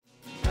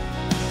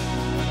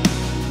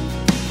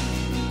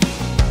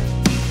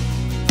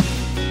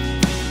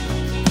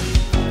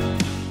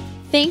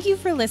Thank you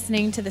for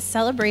listening to the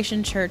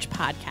Celebration Church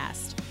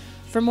podcast.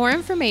 For more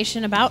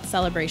information about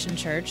Celebration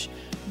Church,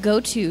 go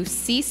to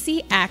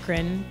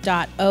ccakron.org.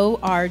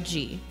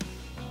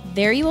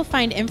 There you will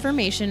find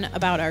information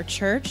about our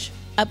church,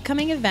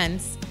 upcoming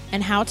events,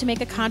 and how to make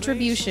a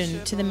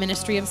contribution to the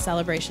ministry of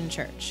Celebration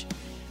Church.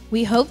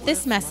 We hope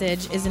this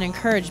message is an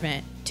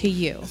encouragement to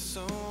you.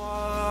 So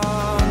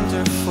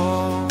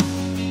wonderful.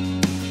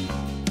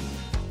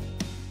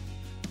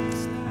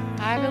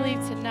 I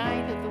believe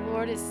tonight that the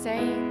Lord is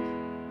saying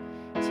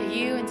to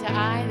you and to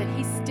I that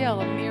He's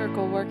still a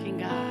miracle working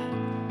God.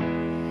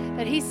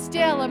 That He's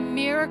still a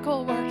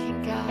miracle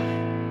working God.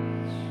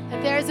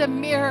 That there's a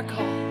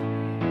miracle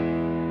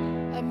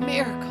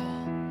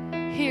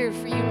here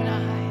for you and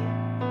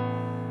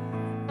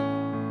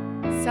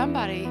I.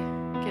 Somebody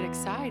get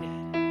excited.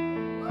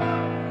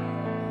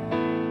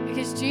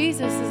 Because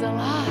Jesus is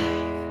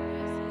alive.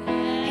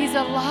 He's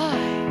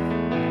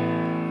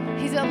alive.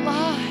 He's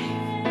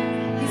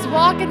alive. He's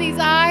walking these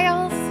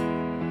aisles.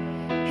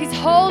 He's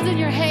holding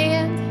your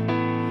hand.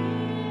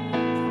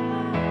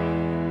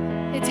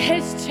 It's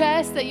His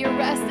chest that you're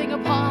resting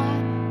upon.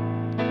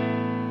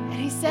 And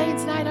He's saying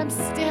tonight, I'm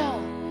still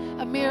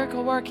a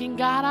miracle working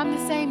God. I'm the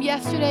same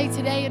yesterday,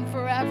 today, and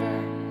forever.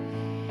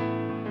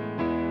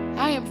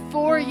 I am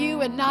for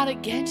you and not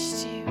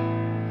against you.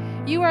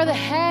 You are the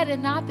head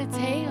and not the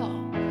tail.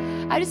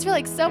 I just feel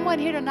like someone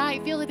here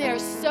tonight feels like they are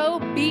so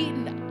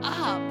beaten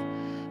up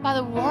by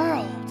the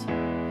world.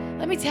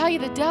 Let me tell you,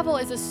 the devil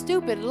is a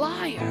stupid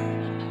liar.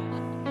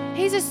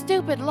 He's a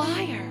stupid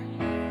liar.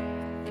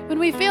 When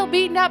we feel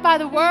beaten up by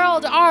the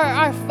world,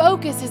 our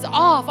focus is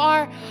off.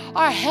 Our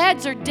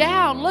heads are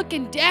down,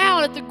 looking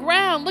down at the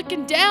ground,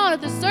 looking down at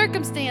the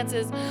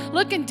circumstances,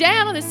 looking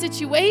down on the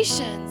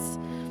situations.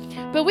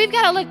 But we've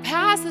got to look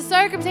past the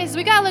circumstances.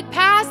 We've got to look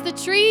past the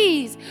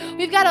trees.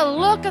 We've got to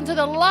look into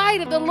the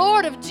light of the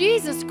Lord of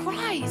Jesus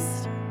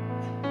Christ.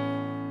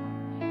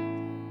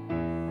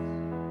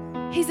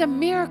 He's a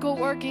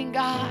miracle-working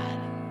God.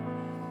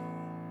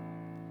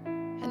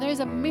 And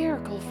there's a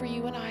miracle for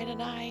you and I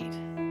tonight.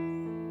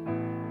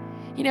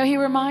 You know, He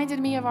reminded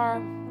me of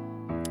our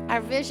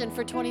vision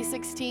for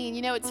 2016.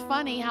 You know, it's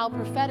funny how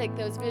prophetic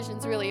those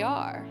visions really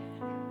are.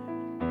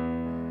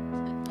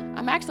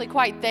 I'm actually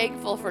quite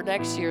thankful for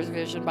next year's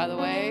vision, by the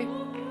way.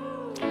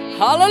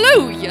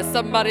 Hallelujah!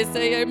 Somebody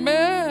say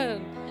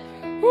amen.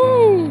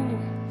 Woo!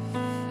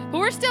 But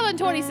we're still in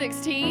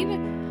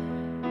 2016.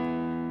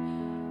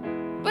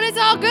 But it's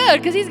all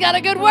good because He's got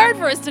a good word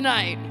for us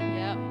tonight.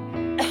 Yep.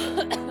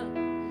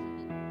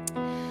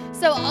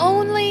 So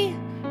only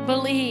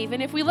believe.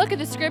 And if we look at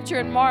the scripture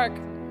in Mark,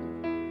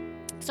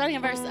 starting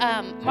in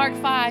Mark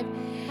 5,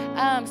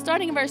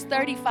 starting in verse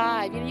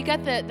 35, you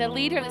got the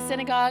leader of the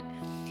synagogue,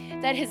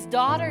 that his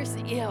daughter's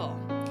ill.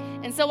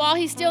 And so while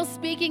he's still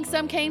speaking,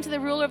 some came to the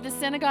ruler of the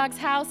synagogue's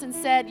house and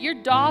said, your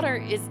daughter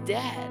is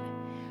dead.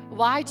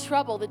 Why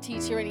trouble the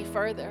teacher any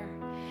further?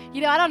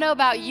 You know, I don't know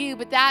about you,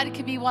 but that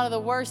could be one of the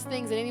worst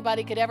things that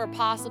anybody could ever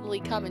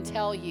possibly come and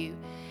tell you,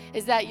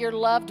 is that your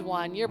loved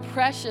one, your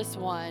precious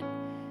one,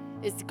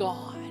 is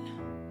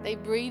gone. They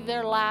breathed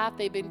their life.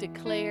 They've been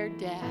declared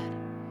dead.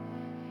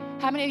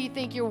 How many of you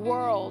think your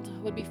world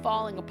would be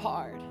falling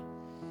apart?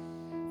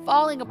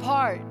 Falling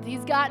apart.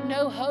 He's got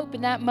no hope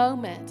in that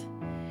moment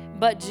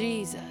but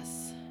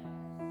Jesus.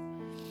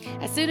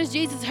 As soon as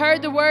Jesus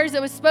heard the words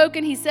that was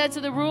spoken, He said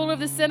to the ruler of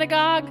the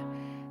synagogue,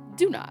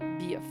 do not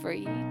be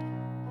afraid,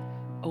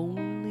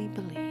 only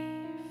believe.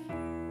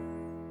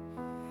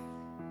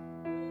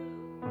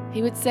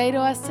 He would say to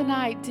us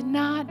tonight, do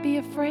not be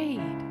afraid.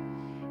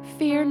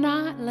 Fear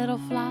not, little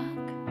flock.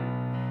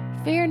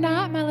 Fear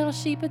not, my little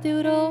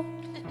sheep-a-doodle.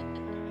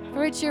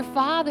 For it's your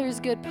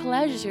Father's good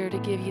pleasure to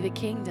give you the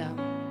kingdom.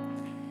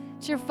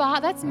 It's your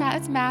Father. That's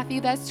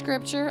Matthew. That's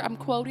Scripture. I'm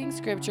quoting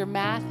Scripture.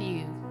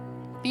 Matthew.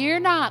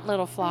 Fear not,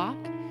 little flock.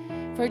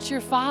 For it's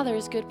your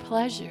Father's good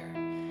pleasure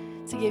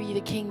to give you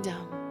the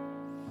kingdom.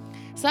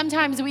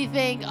 Sometimes we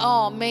think,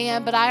 oh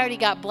man, but I already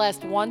got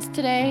blessed once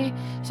today,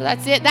 so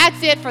that's it.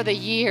 That's it for the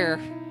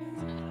year.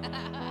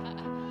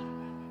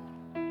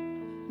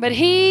 But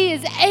He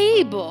is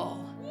able.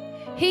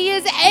 He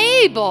is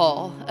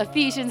able,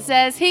 Ephesians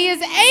says, He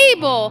is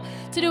able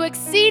to do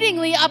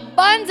exceedingly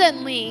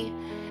abundantly,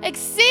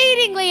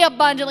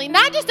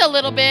 not just a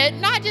little bit,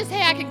 not just,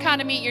 hey, I can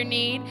kind of meet your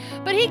need,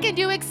 but He can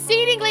do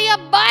exceedingly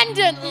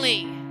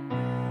abundantly,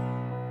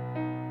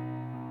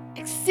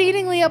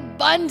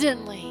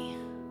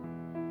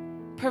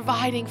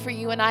 providing for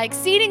you and I,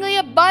 exceedingly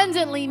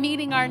abundantly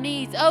meeting our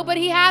needs. Oh, but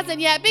He hasn't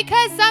yet,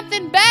 because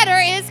something better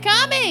is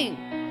coming.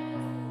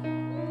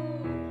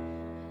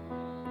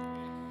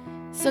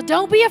 So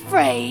don't be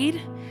afraid,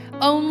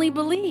 only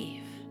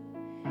believe.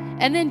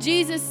 And then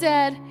Jesus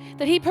said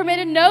that He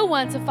permitted no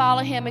one to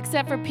follow Him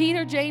except for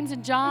Peter, James,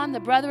 and John, the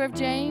brother of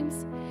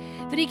James.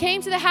 That He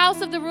came to the house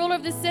of the ruler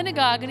of the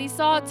synagogue, and He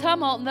saw a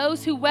tumult and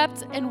those who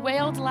wept and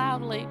wailed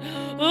loudly.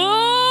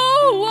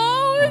 Oh,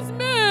 woe is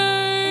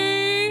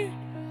me.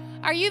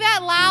 Are you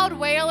that loud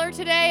wailer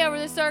today over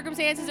the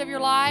circumstances of your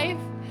life?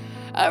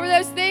 over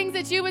those things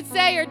that you would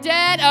say are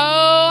dead.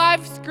 Oh,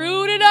 I've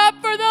screwed it up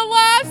for the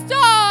last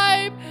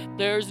time.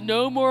 There's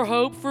no more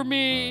hope for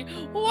me.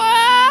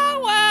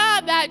 Wow, wow,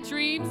 that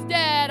dream's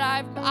dead.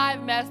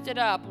 I've messed it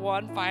up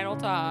one final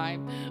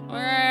time.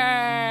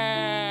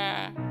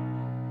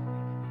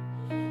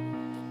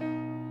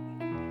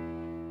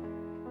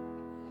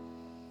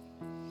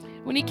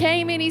 When he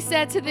came in, he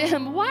said to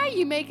them, why are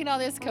you making all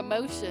this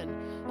commotion?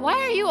 Why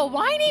are you a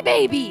whiny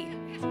baby?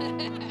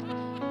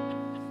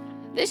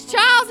 This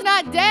child's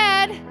not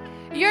dead.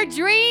 Your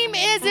dream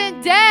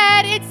isn't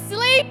dead. It's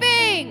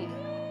sleeping.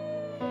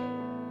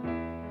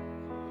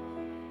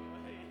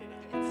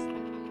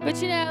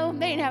 But you know,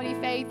 they didn't have any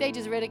faith. They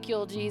just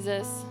ridiculed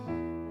Jesus.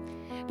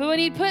 But when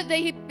he put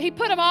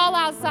them all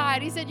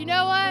outside, he said, you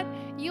know what?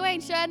 You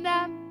ain't shutting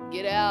up.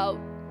 Get out.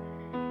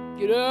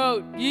 Get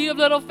out. Ye of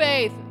little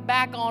faith.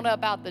 Back on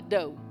up out the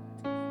door.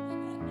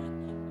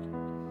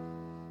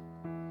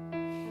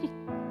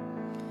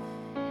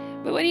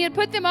 But when he had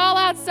put them all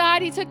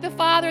outside, he took the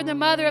father and the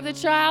mother of the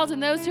child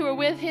and those who were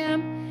with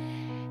him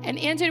and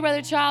entered where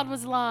the child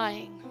was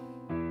lying.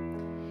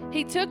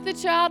 He took the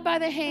child by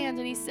the hand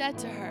and he said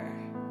to her,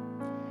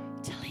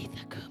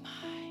 Talitha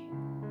Kumai.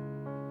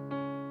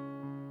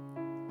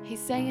 He's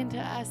saying to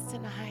us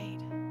tonight,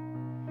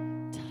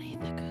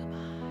 Talitha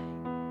Kumai.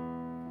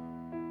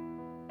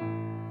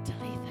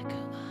 Talitha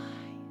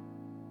Kumai.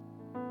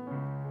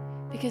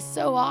 Because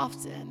so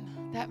often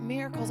that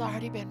miracle's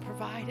already been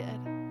provided.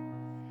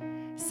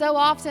 So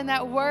often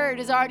that word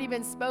has already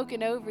been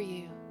spoken over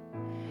you.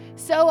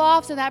 So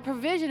often that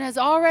provision has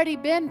already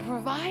been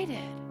provided.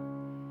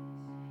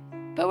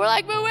 But we're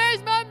like, but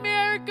where's my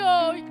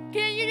miracle?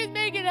 Can't you just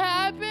make it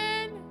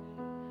happen?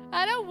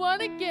 I don't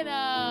want to get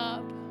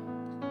up.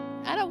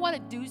 I don't want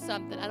to do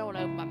something. I don't want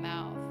to open my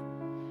mouth.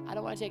 I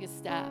don't want to take a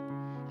step.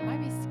 It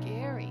might be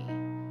scary.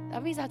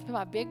 That means I have to put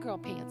my big girl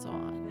pants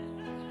on.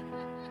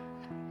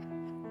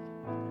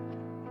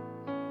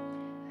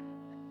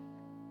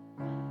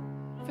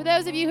 For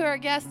those of you who are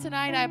guests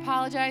tonight, I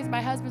apologize.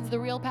 My husband's the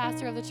real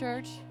pastor of the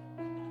church.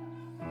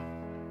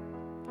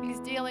 He's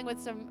dealing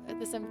with some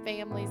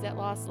families that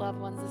lost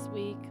loved ones this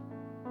week.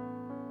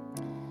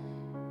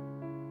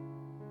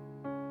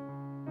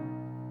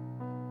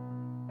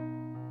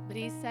 But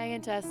he's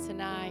saying to us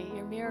tonight,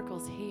 your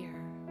miracle's here.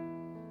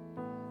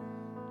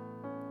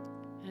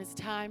 And it's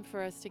time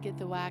for us to get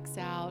the wax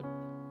out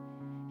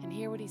and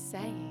hear what he's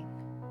saying.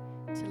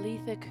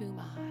 Talitha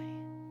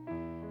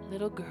Kumai,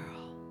 little girl,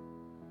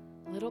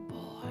 little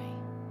boy,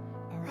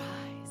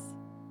 arise.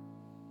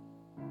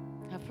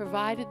 I've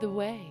provided the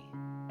way.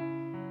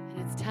 And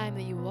it's time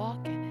that you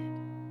walk in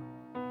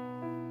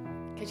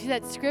it. Because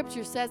that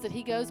scripture says that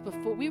he goes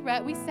before. We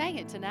sang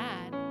it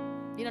tonight.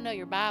 You don't know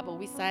your Bible.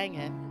 We sang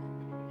it.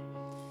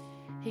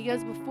 He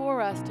goes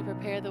before us to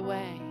prepare the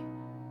way.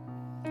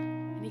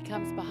 And he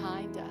comes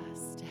behind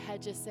us to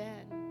hedge us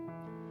in.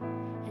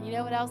 And you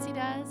know what else he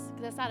does?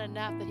 Because that's not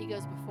enough that he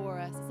goes before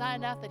us. It's not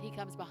enough that he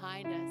comes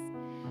behind us.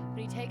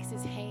 But he takes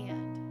his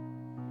hand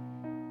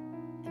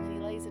and then he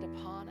lays it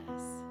upon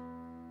us.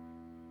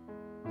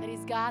 That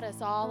he's got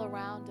us all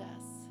around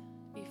us,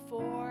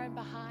 before and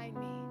behind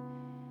me,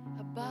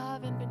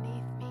 above and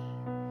beneath me,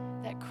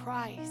 that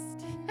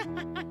Christ,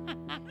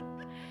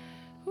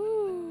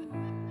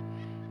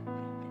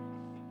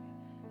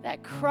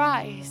 that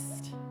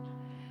Christ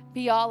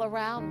be all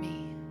around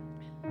me.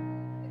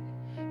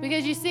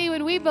 Because you see,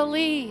 when we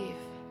believe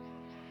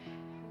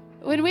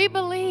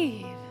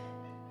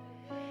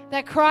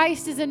that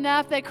Christ is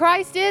enough, that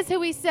Christ is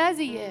who he says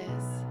he is.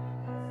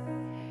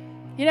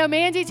 You know,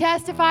 Mandy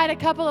testified a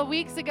couple of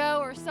weeks ago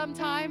or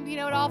sometime, you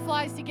know, it all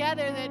flies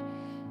together, that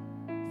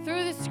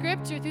through the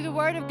scripture, through the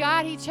word of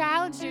God, he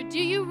challenged her. Do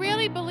you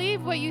really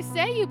believe what you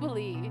say you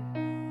believe?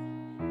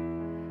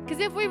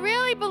 Because if we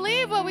really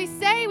believe what we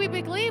say, we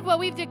believe what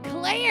we've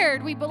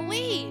declared we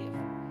believe,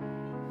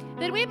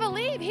 then we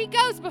believe he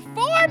goes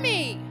before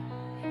me.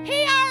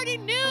 He already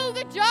knew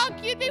the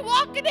junk you'd be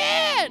walking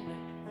in.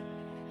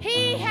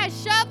 He has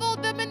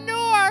shoveled the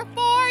manure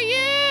for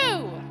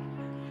you.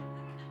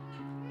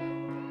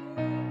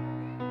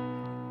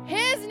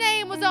 His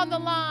name was on the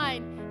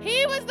line.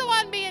 He was the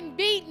one being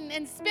beaten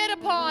and spit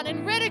upon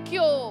and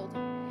ridiculed.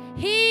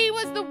 He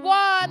was the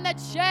one that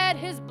shed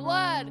his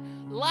blood.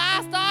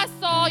 Last I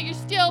saw, you're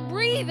still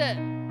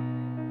breathing.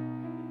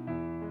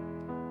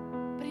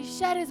 But he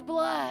shed his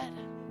blood.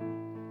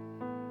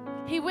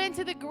 He went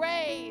to the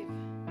grave.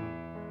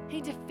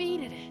 He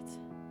defeated it.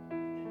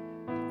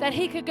 That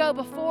he could go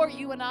before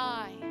you and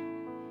I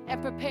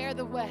and prepare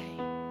the way.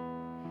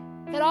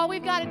 That all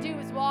we've got to do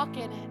is walk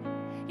in it.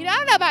 You know, I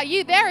don't know about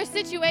you. There are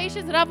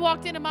situations that I've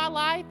walked into my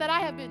life that I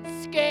have been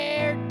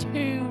scared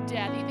to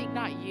death. You think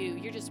not you.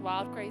 You're just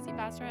wild, crazy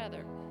Pastor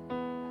Heather.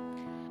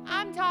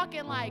 I'm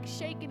talking like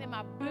shaking in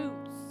my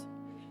boots.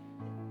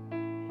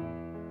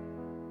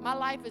 My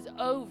life is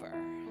over.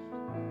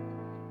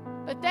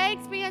 But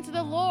thanks be unto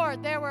the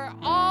Lord, there have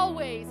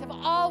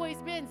always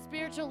been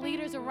spiritual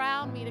leaders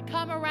around me to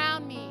come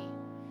around me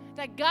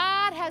that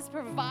God has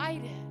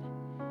provided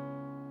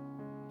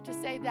to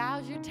say,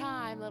 now's your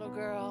time, little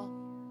girl.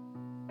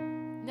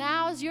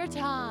 Now's your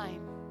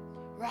time.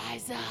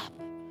 Rise up.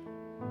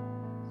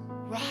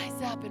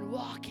 Rise up and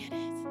walk in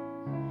it.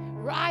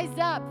 Rise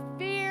up.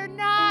 Fear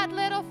not,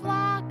 little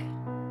flock.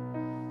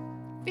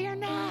 Fear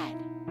not.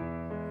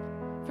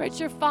 For it's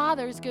your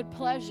Father's good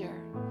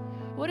pleasure.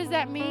 What does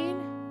that mean?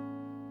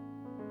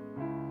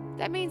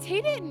 That means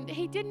He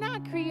did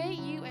not create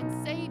you and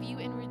save you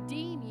and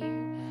redeem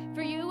you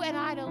for you and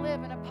I to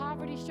live in a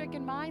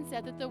poverty-stricken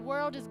mindset that the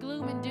world is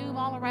gloom and doom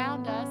all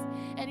around us,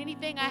 and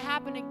anything I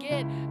happen to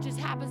get just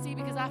happens to be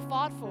because I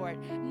fought for it.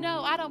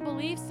 No, I don't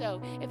believe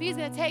so. If He's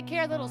going to take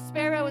care of the little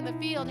sparrow in the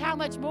field, how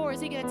much more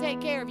is He going to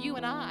take care of you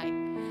and I?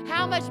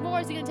 How much more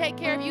is He going to take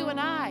care of you and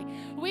I?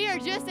 We are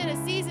just in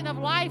a season of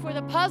life where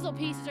the puzzle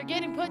pieces are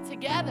getting put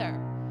together.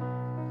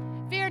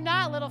 Fear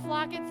not, little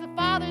flock. It's the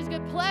Father's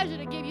good pleasure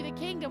to give you the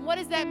kingdom. What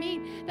does that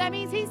mean? That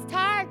means He's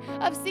tired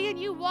of seeing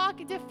you walk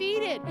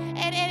defeated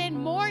and in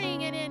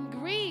mourning and in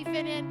grief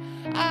and in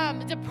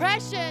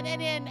depression and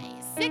in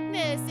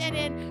sickness and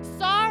in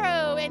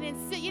sorrow and in,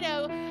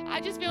 I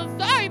just feel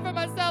sorry for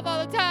myself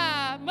all the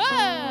time.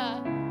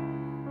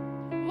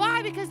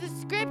 Why? Because the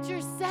Scripture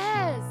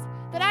says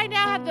that I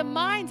now have the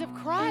mind of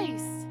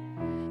Christ.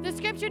 The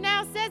Scripture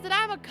now says that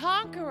I'm a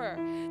conqueror.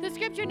 The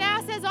Scripture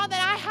now says that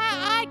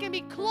I can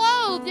be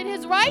clothed in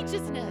His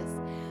righteousness,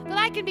 that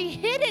I can be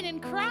hidden in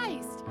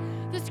Christ.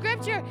 The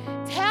Scripture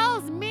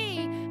tells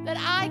me that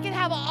I can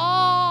have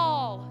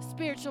all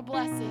spiritual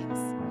blessings,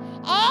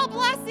 all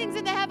blessings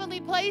in the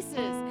heavenly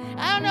places.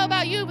 I don't know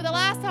about you, but the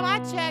last time I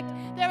checked,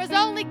 there was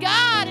only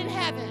God in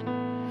heaven.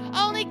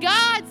 Only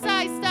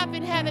God-sized stuff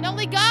in heaven.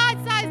 Only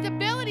God-sized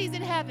abilities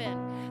in heaven.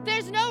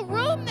 There's no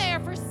room there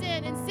for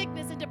sin and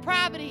sickness and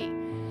depravity.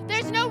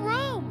 There's no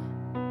room.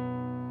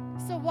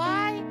 So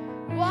why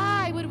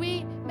would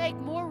we make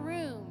more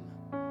room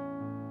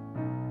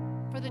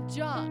for the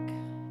junk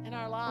in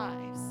our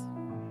lives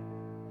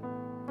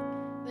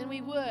than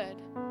we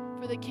would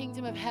for the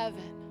kingdom of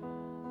heaven?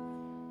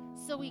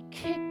 So we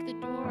kick the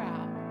door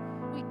out.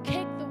 We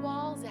kick the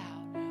walls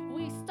out.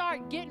 We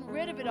start getting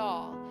rid of it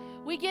all.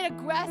 We get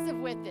aggressive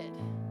with it.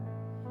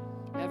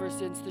 Ever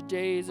since the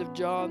days of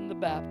John the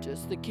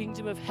Baptist, the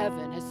kingdom of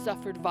heaven has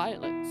suffered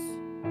violence.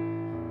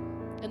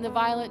 And the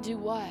violent do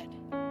what?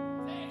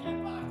 Take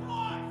it by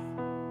force.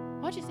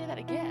 Why don't you say that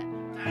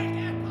again? Take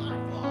it by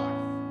force.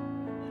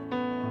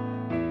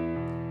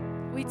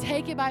 We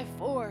take it by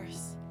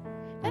force.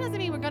 That doesn't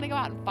mean we're going to go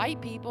out and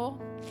fight people.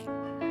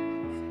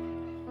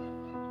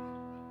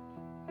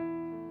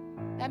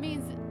 That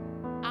means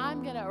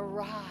I'm going to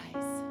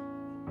arise.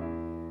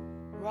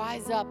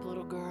 Rise up,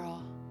 little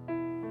girl.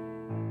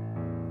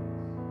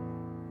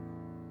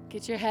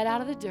 Get your head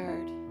out of the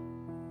dirt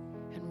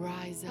and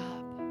rise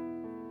up.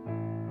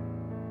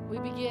 We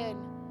begin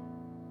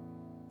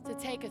to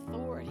take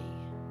authority.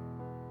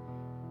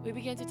 We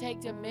begin to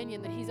take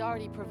dominion that He's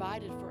already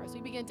provided for us.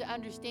 We begin to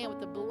understand what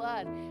the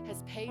blood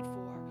has paid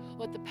for,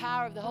 what the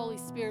power of the Holy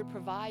Spirit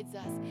provides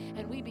us,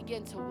 and we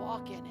begin to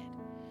walk in it.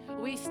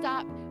 We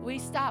stop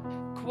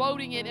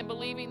quoting it and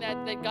believing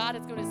that God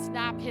is going to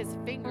snap His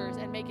fingers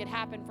and make it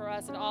happen for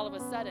us, and all of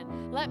a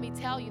sudden, let me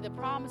tell you, the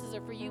promises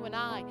are for you and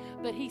I.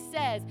 But He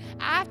says,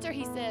 after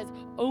He says,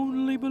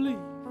 only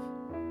believe,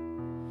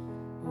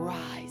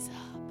 rise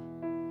up.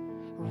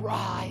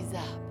 Rise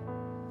up.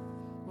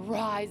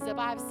 Rise up.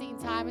 I've seen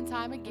time and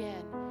time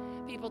again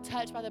people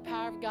touched by the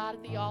power of God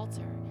at the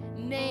altar,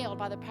 nailed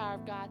by the power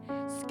of God.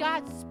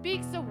 God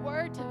speaks a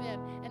word to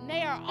them, and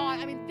they are on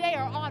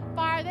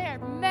fire. They are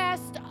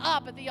messed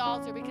up at the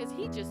altar because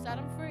He just set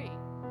them free.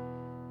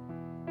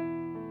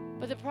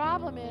 But the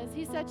problem is,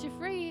 He set you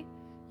free.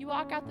 You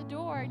walk out the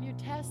door and you're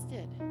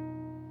tested.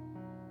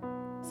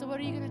 So what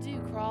are you going to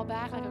do? Crawl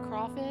back like a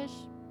crawfish?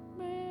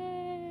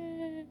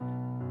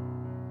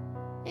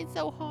 It's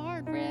so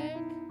hard, Rick.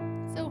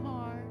 It's so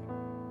hard.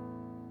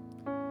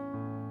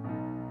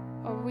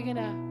 Or are we going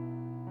to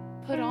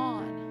put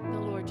on the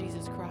Lord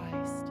Jesus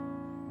Christ?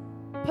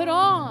 Put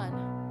on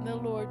the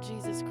Lord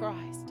Jesus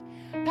Christ.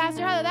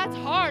 Pastor Heather, that's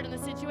hard in the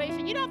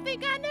situation. You don't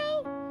think I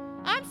know?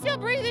 I'm still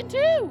breathing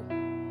too.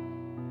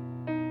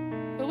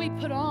 But we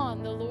put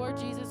on the Lord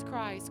Jesus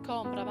Christ.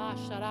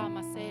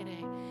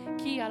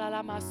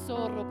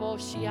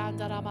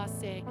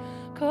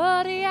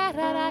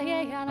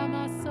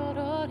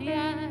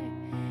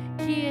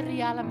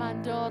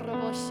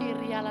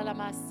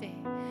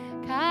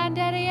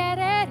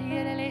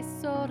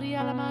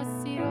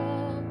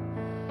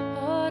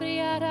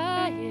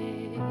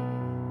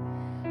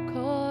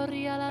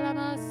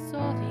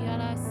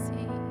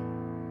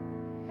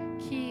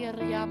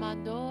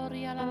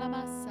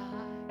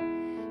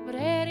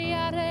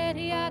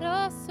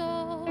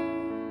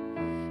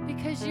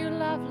 Because you're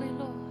lovely,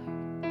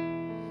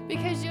 Lord.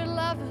 Because you're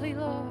lovely,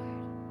 Lord.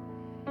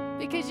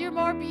 Because you're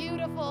more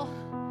beautiful.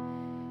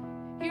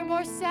 You're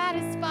more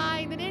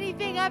satisfying than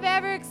anything I've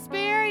ever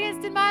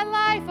experienced in my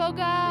life, oh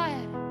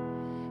God.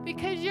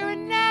 Because you're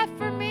enough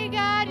for me,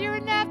 God. You're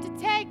enough to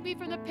take me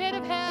from the pit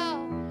of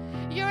hell.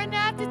 You're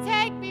enough to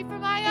take me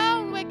from my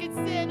own wicked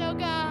sin, oh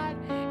God.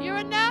 You're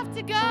enough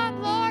to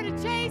come, Lord, and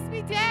chase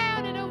me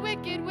down in a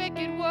wicked,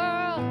 wicked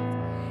world.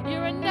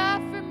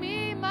 enough for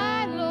me,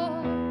 my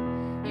Lord.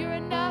 You're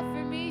enough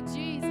for me,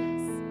 Jesus.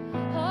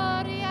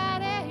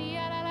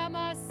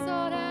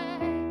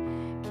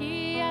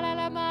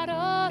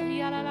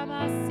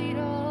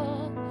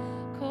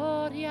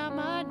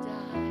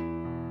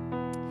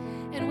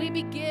 And we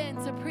begin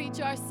to preach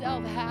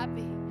ourselves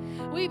happy.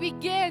 We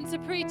begin to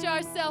preach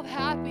ourselves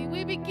happy.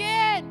 We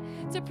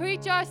begin to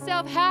preach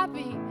ourselves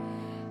happy.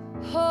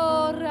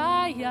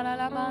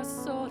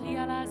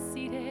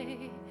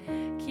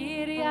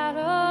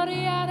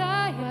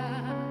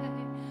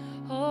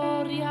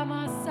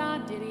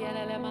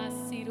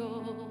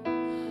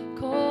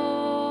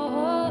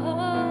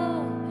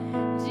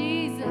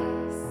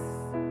 Jesus,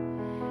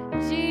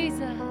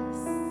 Jesus,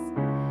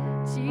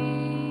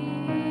 Jesus,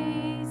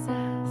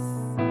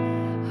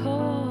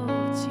 oh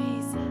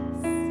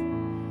Jesus,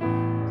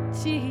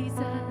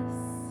 Jesus,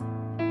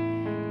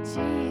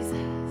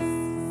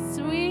 Jesus,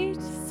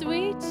 sweet,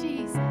 sweet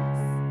Jesus,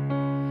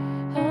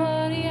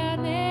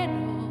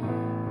 Orianero,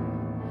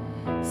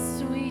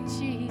 sweet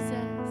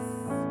Jesus,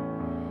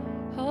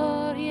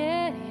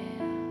 Oriere,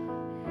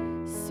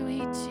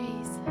 sweet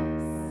Jesus,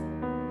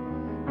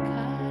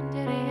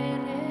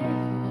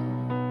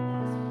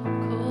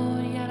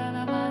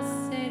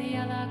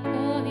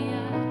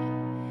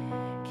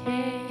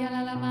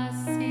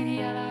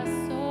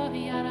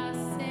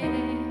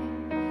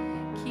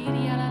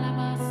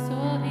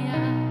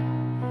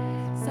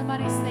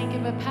 Somebody's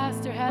thinking, but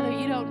Pastor Heather,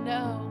 you don't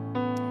know.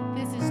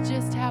 This is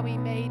just how he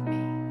made me.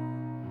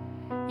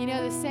 You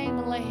know, the same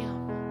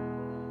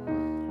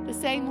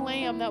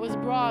lamb that was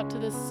brought to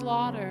the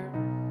slaughter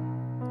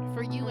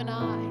for you and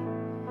I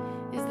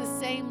is the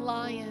same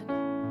lion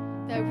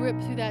that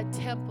ripped through that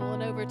temple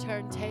and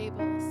overturned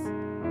tables.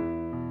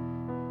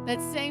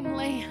 That same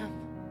lamb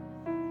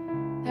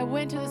that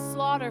went to the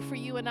slaughter for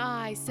you and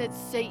I said,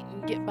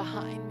 Satan, get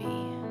behind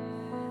me.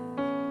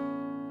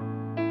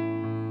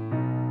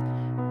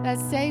 That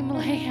same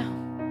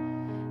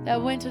lamb that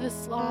went to the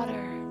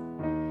slaughter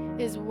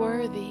is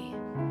worthy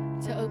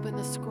to open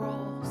the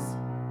scrolls.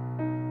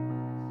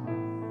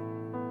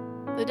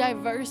 The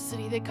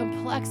diversity, the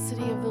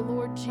complexity of the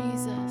Lord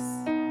Jesus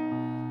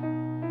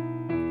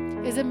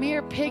is a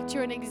mere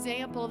picture, an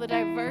example of the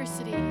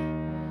diversity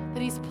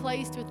that he's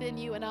placed within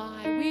you and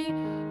I. We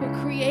were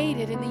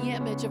created in the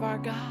image of our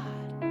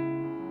God.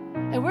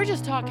 And we're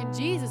just talking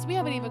Jesus. We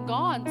haven't even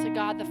gone to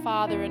God the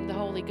Father and the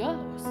Holy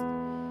Ghost.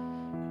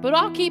 But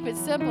I'll keep it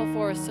simple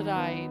for us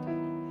tonight.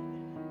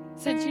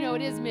 Since, you know,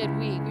 it is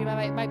midweek, we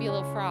might be a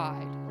little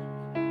fried.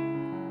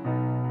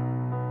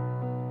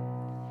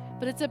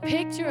 But it's a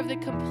picture of the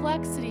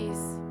complexities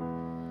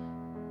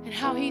and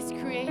how he's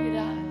created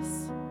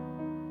us.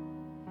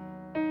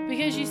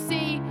 Because you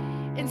see,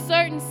 in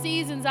certain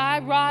seasons, I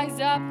rise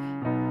up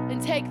and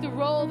take the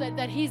role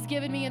that he's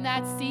given me in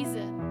that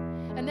season.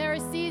 And there are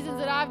seasons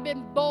that I've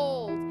been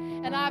bold,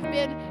 and I've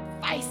been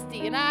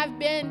feisty, and I've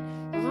been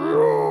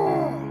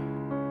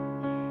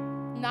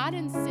not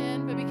in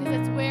sin, but because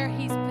that's where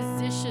he's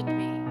positioned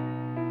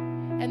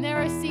me. And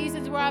there are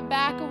seasons where I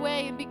back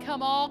away and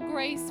become all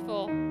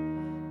graceful.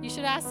 You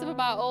should ask some of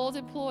my old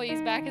employees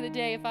back in the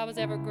day if I was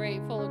ever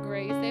full of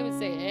grace. They would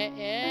say,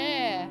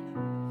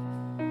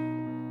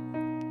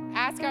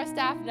 Ask our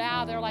staff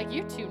now, they're like,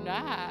 you're too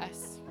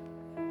nice.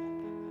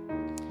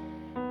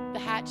 The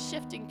hat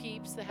shifting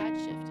keeps the hat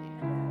shifting.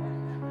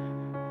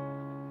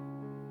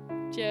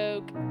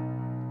 Joke.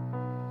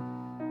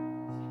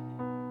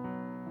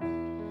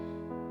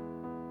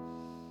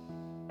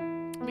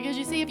 Because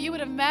you see, if you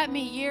would have met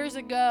me years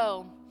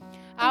ago,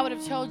 I would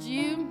have told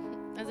you,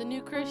 as a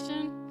new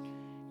Christian,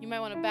 you might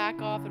want to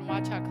back off and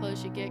watch how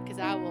close you get, because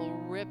I will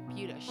rip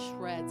you to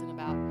shreds in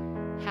about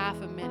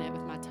half a minute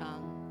with my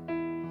tongue.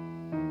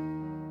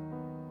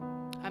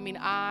 I mean,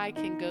 I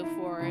can go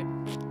for it.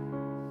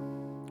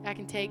 I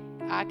can take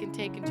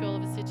control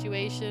of a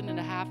situation in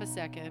a half a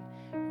second,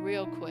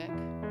 real quick.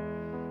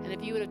 And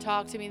if you would have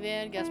talked to me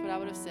then, guess what I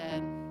would have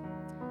said?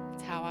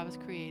 It's how I was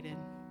created.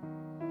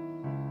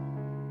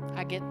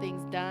 I get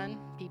things done.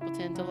 People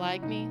tend to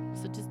like me,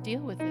 so just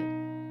deal with it.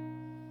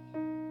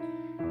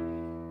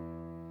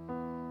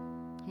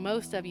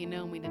 Most of you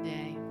know me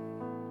today.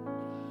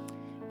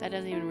 That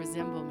doesn't even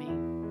resemble me.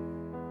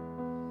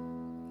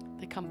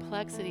 The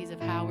complexities of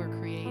how we're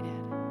created.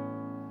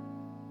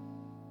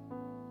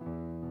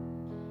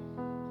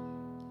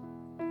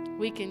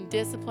 We can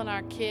discipline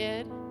our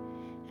kid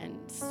and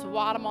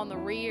swat them on the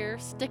rear,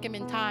 stick them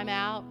in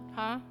timeout,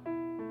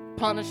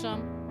 punish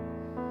them.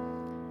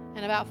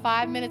 And about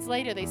 5 minutes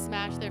later, they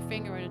smash their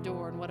finger in a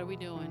door, and what are we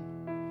doing?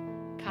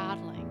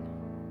 Coddling.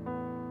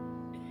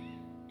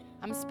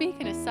 I'm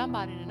speaking to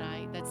somebody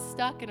tonight that's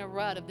stuck in a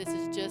rut of this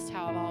is just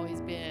how I've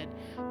always been.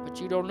 But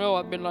you don't know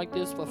I've been like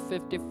this for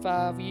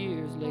 55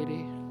 years,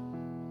 lady.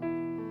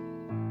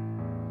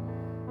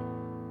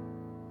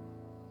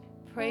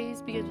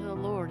 Praise be unto the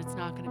Lord, it's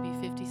not going to be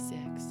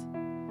 56.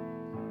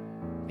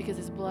 Because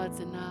his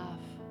blood's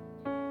enough.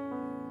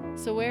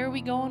 So where are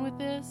we going with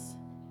this?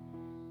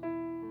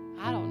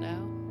 I don't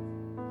know.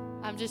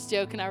 I'm just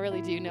joking. I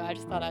really do know. I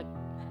just thought I'd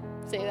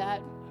say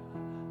that.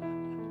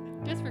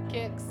 Just for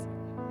kicks.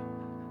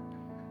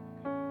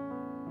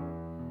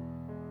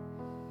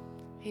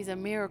 He's a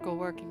miracle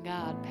working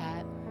God,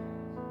 Pat.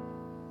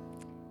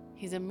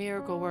 He's a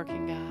miracle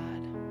working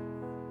God.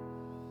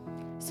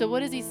 So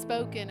what has he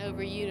spoken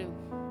over you?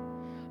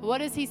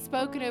 What has he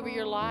spoken over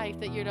your life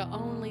that you're to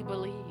only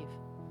believe?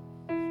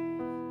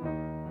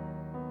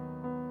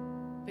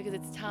 Because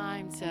it's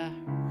time to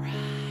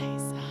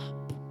rise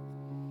up.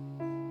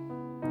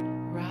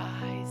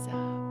 Rise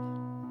up.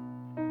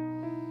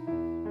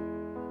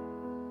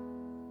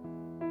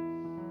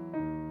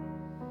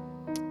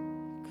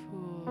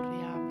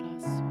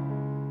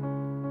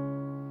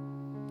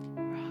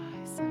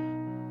 Rise up.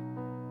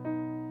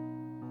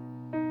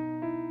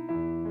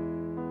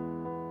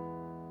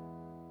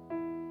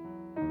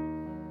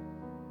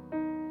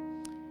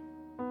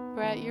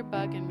 Brett, you're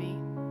bugging me.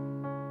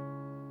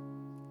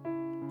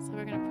 So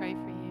we're going to pray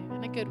for you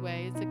in a good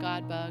way. It's a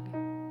God bug.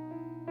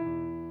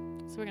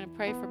 So we're going to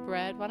pray for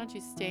Brett. Why don't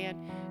you stand?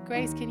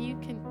 Grace, can you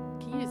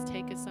just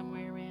take us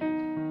somewhere, man?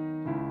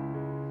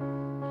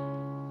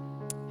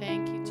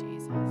 Thank you, Jesus.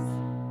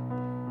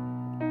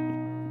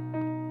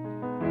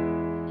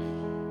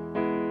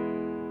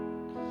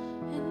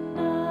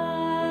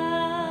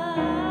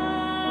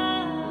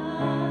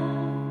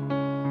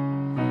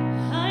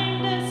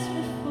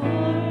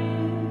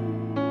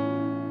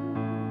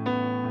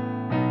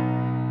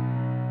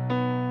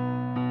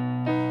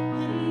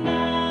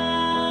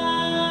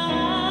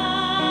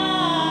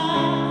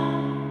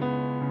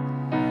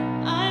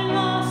 I'm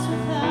lost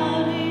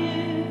without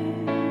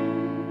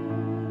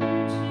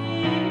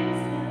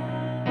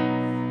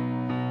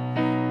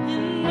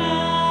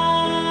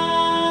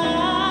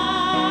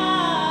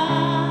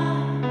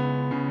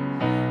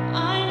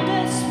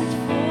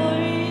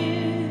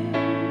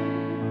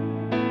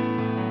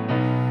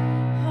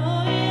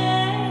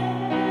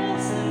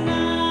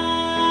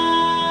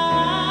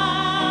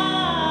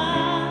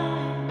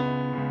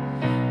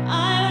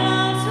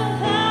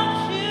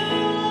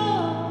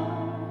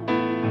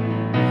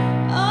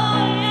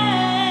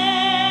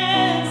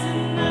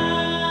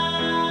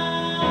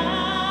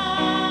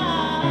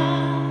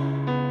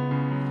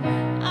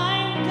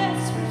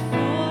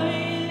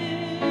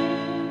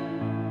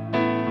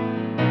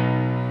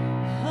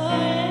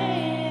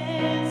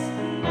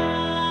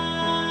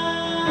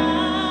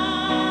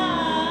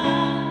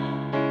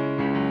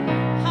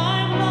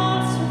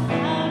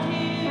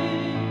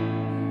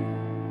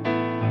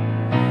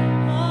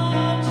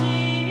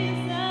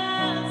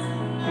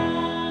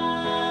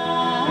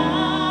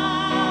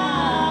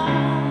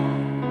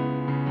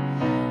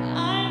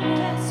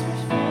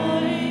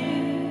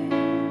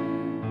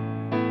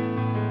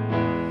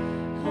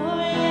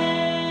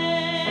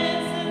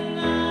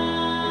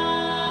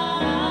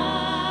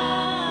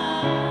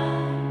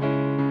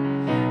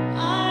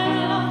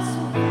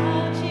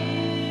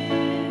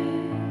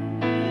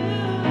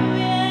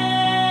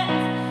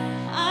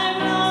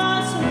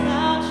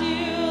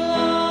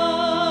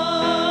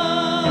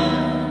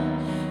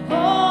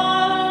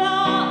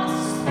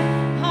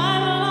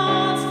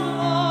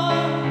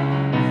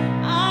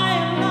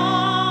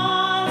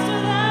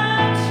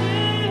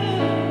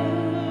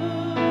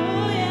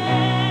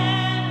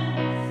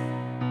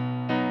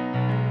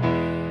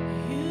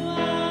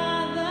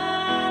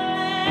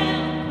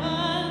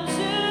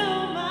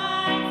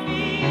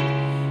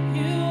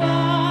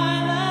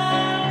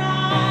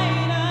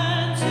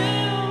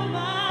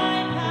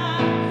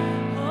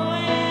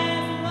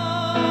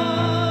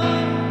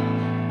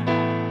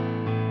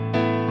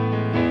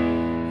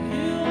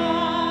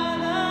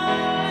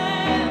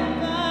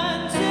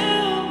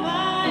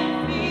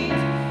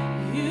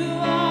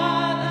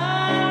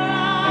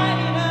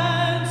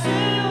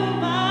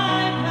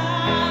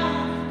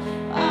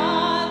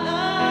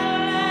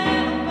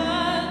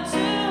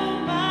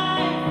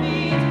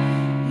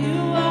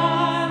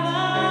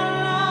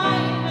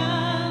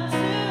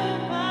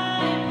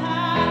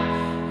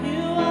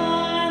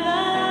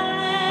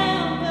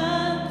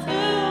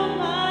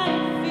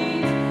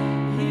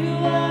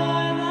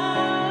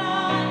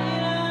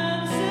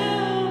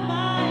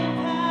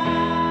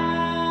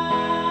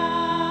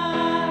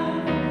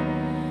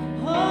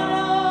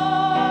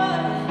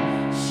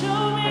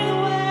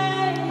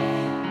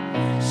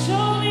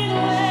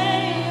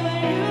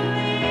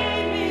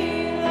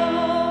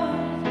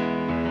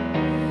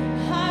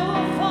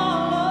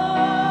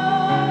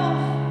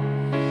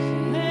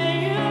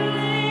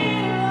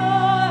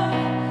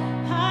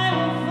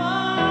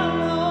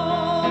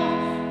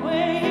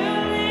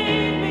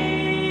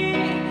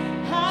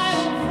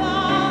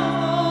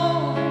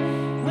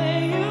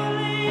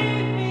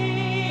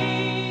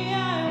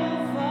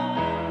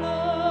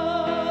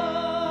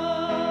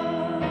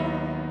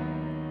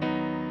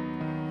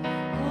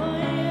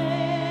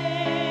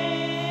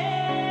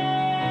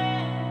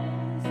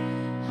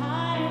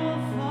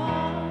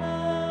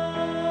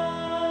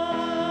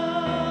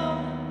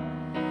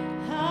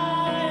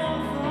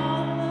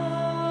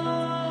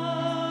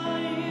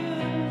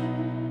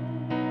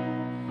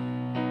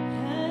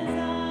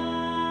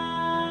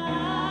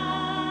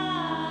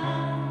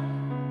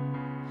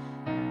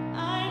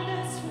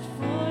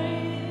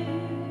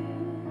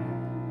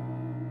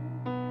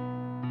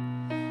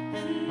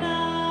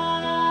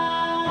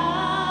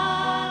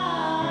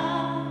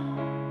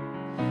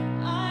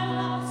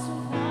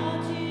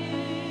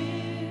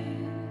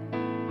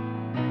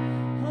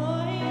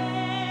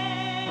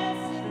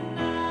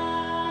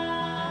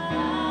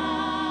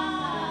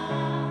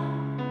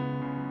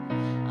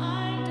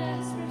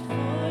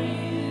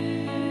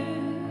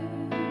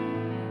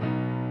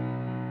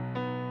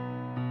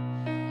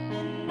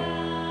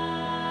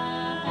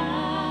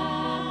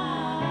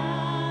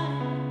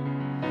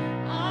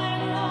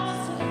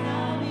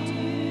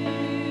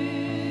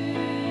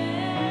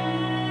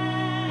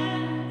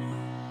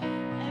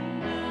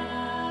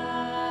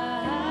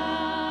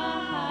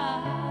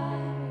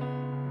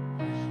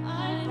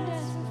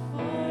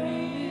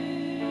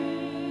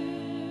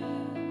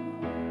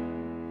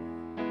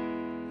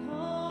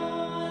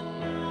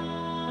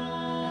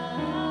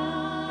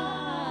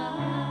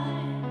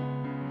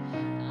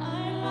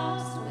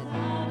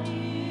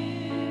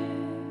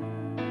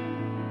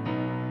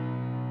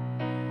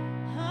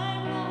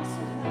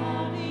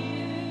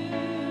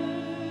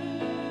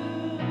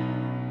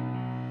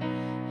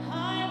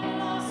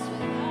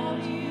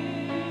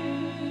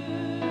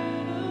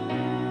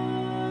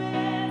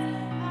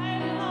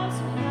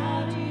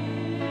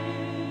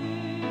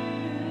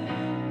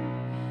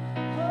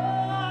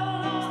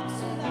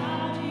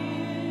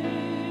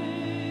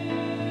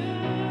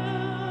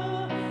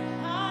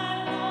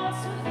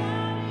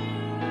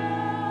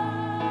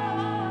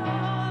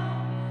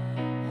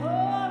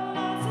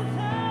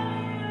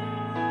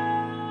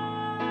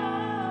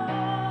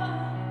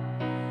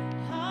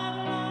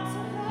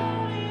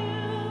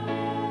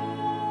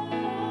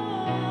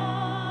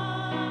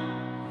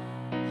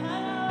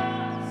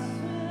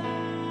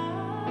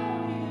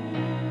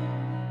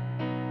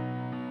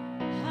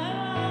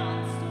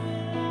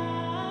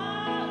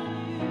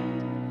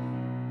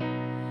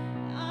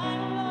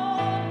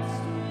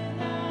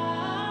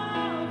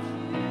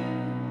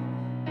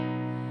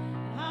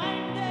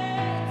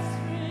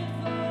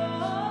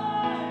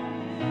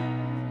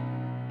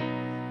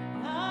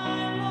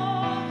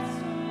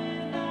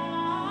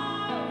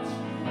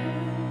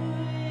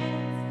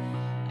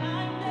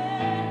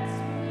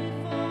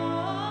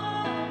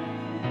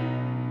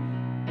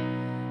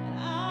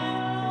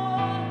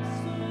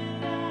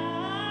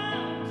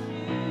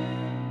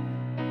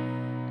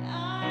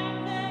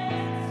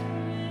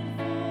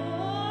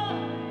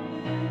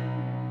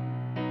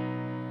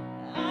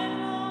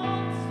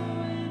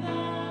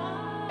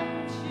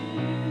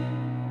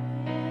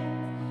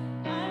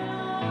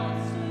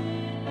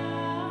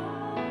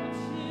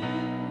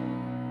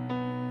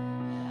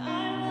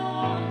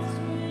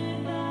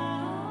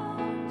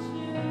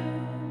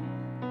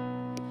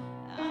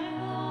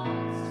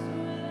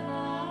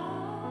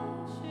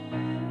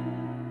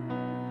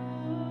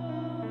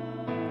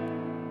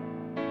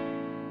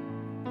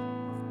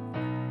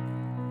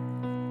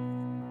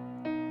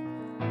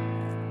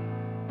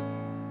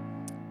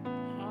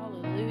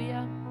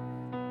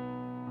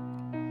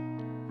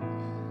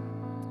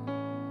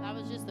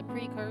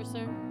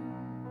cursor.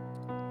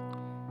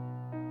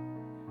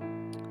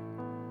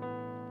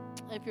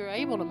 If you're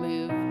able to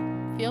move,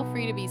 feel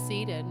free to be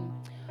seated.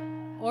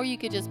 Or you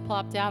could just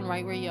plop down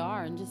right where you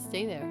are and just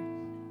stay there.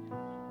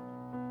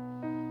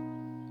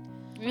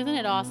 Isn't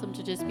it awesome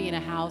to just be in a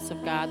house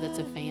of God that's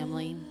a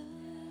family?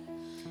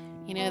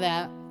 You know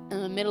that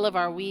in the middle of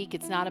our week,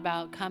 it's not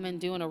about coming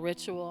doing a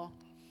ritual,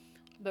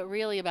 but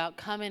really about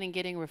coming and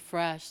getting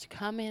refreshed.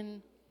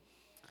 Coming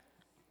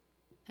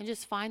and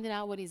just finding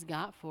out what He's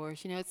got for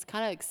us. You know, it's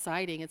kind of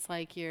exciting. It's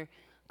like you're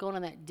going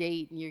on that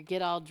date and you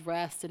get all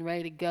dressed and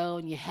ready to go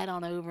and you head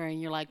on over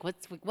and you're like, what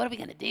are we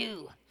going to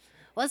do?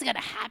 What's going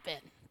to happen?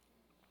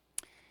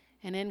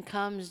 And in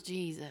comes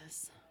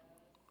Jesus.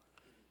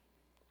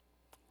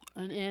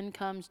 And in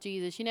comes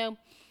Jesus. You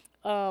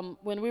know,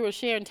 when we were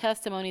sharing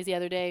testimonies the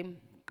other day,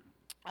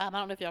 I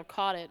don't know if y'all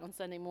caught it on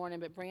Sunday morning,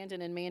 but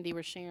Brandon and Mandy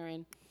were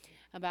sharing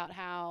about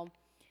how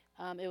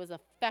it was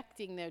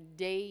affecting their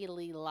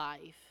daily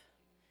life,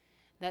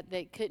 that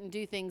they couldn't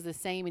do things the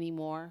same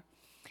anymore.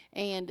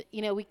 And,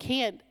 you know, we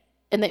can't,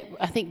 and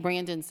I think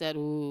Brandon said,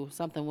 ooh,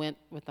 something went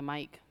with the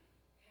mic.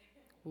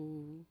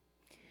 Ooh.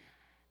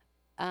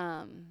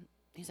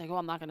 He's like, oh,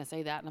 I'm not going to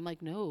say that. And I'm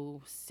like,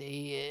 no,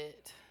 say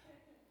it.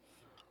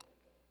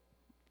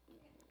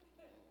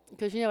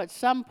 Because, you know, at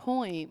some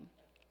point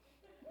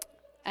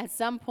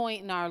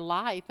in our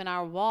life, in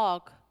our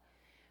walk,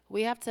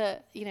 we have to,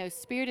 you know,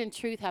 spirit and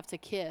truth have to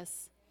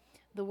kiss.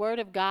 The Word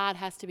of God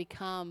has to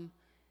become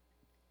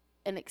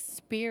an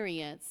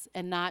experience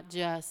and not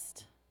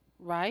just,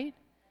 right?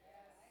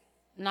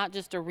 Not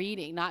just a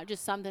reading, not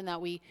just something that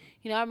we,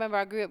 you know, I remember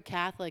I grew up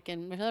Catholic,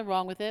 and there's nothing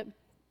wrong with it.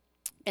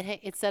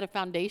 It set a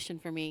foundation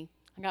for me.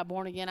 I got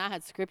born again. I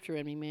had scripture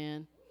in me,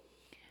 man.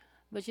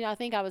 But, you know, I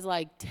think I was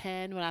like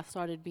 10 when I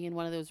started being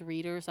one of those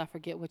readers. I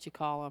forget what you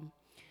call them.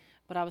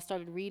 But I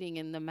started reading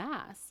in the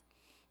Mass.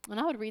 And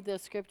I would read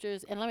those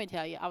scriptures. And let me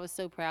tell you, I was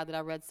so proud that I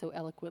read so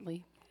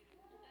eloquently.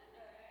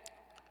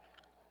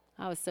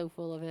 I was so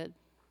full of it.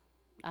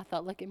 I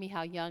thought, look at me,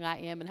 how young I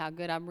am and how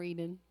good I'm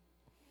reading.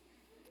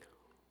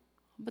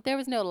 But there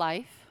was no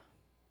life,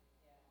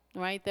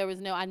 right?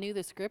 I knew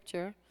the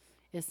scripture.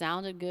 It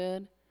sounded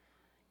good.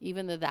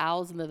 Even the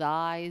thous and the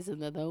thys and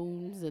the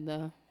thons and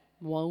the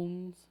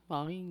wones.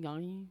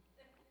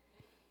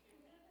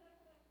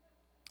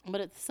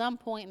 But at some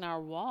point in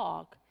our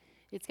walk,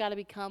 it's got to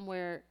become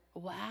where,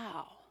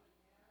 wow,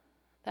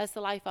 that's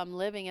the life I'm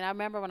living. And I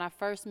remember when I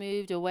first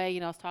moved away, you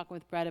know, I was talking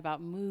with Brett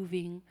about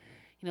moving,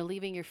 you know,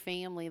 leaving your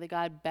family, that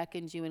God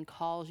beckons you and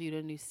calls you to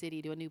a new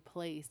city, to a new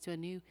place, to a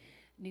new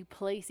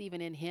place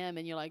even in Him.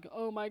 And you're like,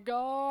 oh my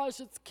gosh,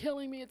 it's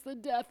killing me. It's the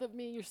death of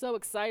me. You're so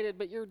excited,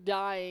 but you're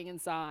dying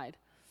inside.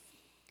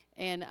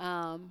 And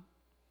I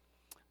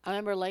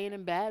remember laying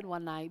in bed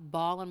one night,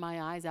 bawling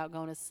my eyes out,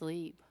 going to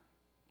sleep.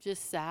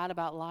 Just sad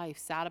about life,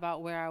 sad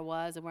about where I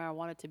was and where I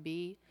wanted to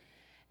be.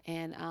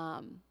 And,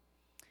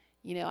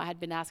 you know, I had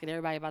been asking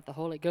everybody about the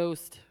Holy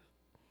Ghost.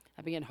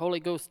 I began Holy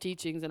Ghost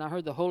teachings, and I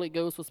heard the Holy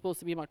Ghost was supposed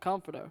to be my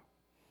comforter.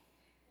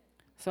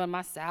 So in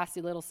my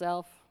sassy little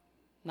self,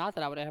 not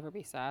that I would ever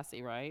be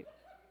sassy, right?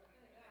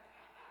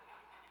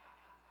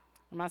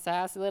 In my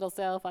sassy little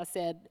self, I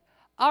said,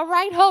 all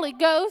right, Holy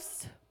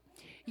Ghost,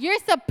 you're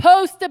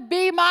supposed to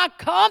be my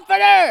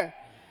comforter.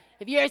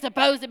 If you're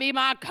supposed to be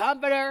my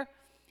comforter.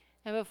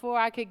 And before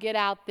I could get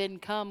out, then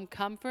come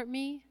comfort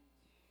me,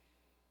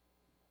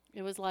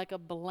 it was like a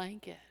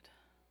blanket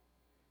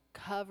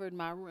covered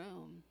my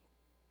room.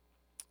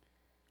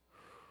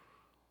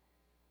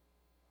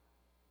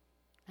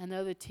 And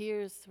though the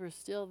tears were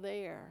still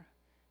there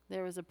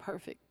was a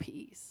perfect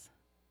peace.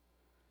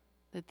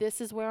 That this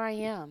is where I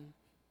am.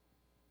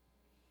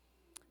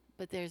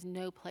 But there's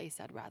no place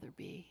I'd rather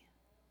be.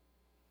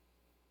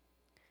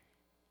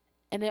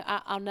 And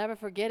I'll never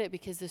forget it,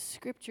 because the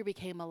scripture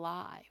became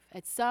alive.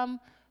 At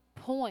some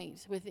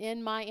point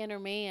within my inner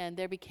man,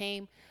 there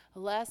became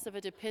less of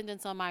a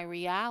dependence on my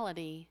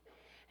reality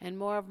and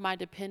more of my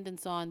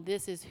dependence on,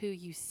 this is who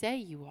you say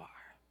you are.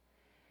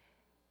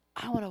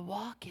 I want to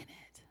walk in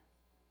it.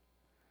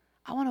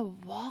 I want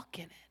to walk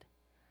in it.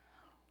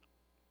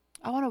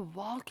 I want to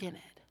walk in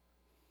it.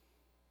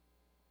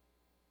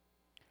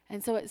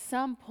 And so at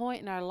some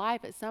point in our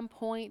life, at some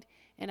point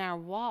in our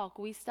walk,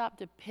 we stop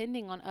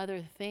depending on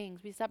other things.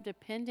 We stop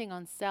depending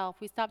on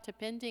self. We stop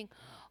depending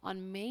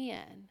on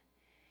man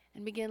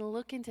and begin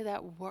looking to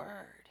that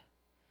word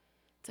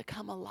to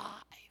come alive,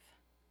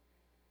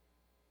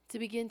 to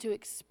begin to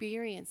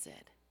experience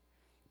it.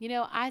 You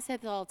know, I say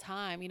this all the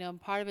time, you know,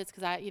 and part of it's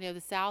because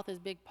the South is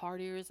big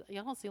partiers.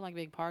 Y'all don't seem like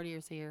big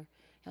partiers here.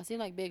 Y'all seem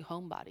like big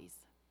homebodies.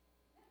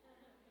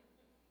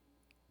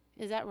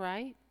 Is that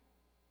right?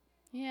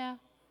 Yeah.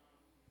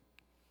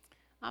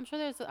 I'm sure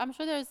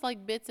there's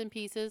like bits and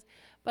pieces,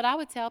 but I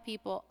would tell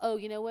people, oh,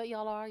 you know what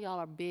y'all are? Y'all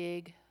are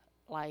big,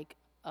 like,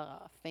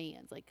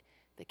 fans, like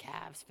the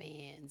Cavs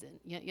fans, and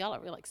y'all are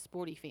really like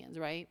sporty fans,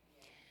 right?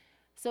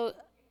 So,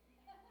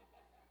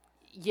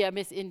 yeah,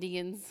 Miss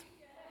Indians.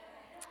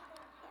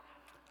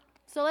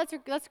 So let's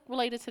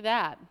relate it to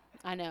that.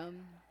 I know.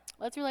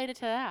 Let's relate it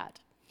to that.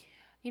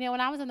 You know,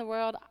 when I was in the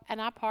world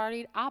and I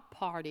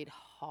partied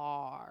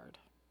hard.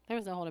 There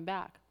was no holding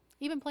back.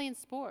 Even playing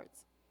sports.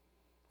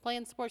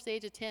 Playing sports at the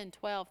age of 10,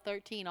 12,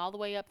 13, all the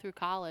way up through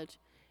college.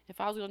 If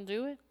I was going to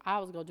do it, I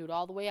was going to do it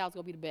all the way. I was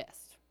going to be the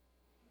best.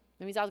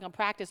 That means I was going to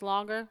practice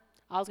longer.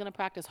 I was going to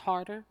practice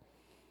harder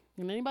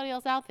than anybody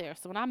else out there.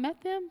 So when I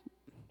met them,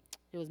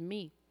 it was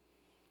me.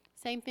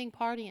 Same thing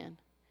partying.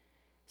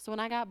 So when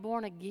I got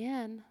born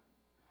again,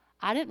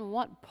 I didn't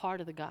want part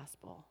of the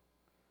gospel,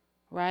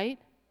 right?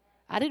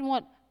 I didn't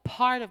want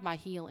part of my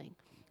healing.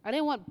 I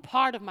didn't want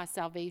part of my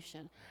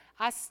salvation.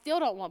 I still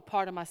don't want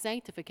part of my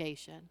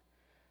sanctification.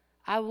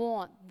 I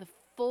want the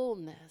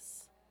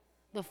fullness.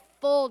 The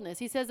fullness.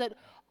 He says that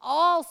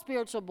all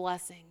spiritual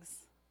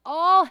blessings,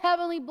 all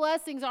heavenly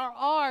blessings are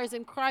ours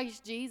in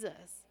Christ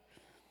Jesus.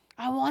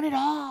 I want it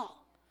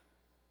all.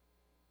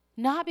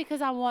 Not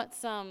because I want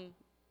some,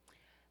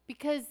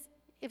 because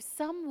if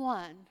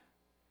someone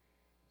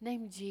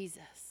named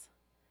Jesus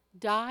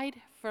died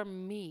for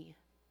me,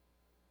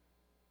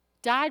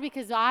 died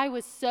because I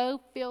was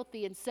so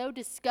filthy and so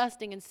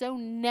disgusting and so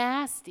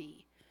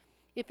nasty,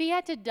 if he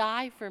had to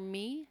die for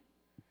me,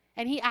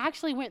 and he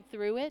actually went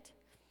through it,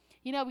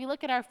 you know, we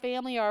look at our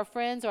family or our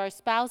friends or our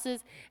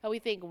spouses and we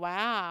think,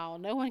 wow,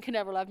 no one can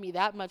ever love me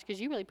that much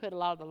because you really put a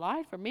lot on the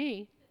line for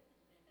me.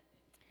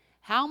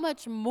 How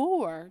much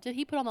more did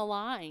he put on the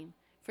line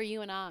for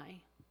you and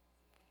I?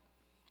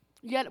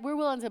 Yet we're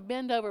willing to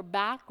bend over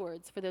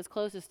backwards for those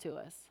closest to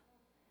us.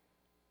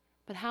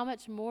 But how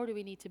much more do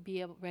we need to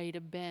be ready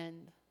to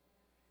bend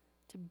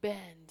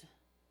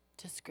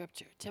to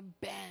Scripture, to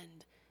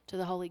bend to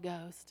the Holy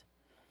Ghost?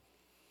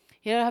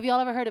 You know, have y'all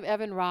ever heard of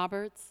Evan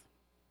Roberts?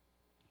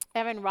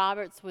 Evan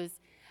Roberts was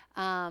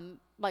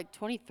like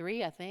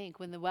 23, I think,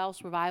 when the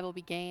Welsh revival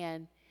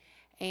began.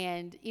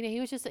 And, you know,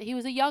 he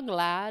was a young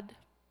lad.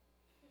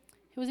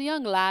 He was a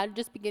young lad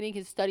just beginning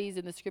his studies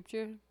in the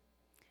Scripture.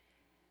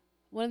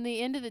 When at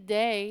the end of the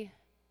day,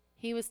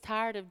 he was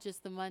tired of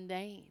just the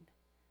mundane.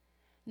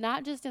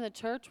 Not just in the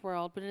church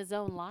world, but in his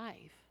own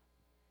life.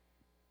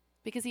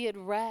 Because he had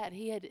read,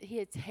 he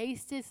had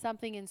tasted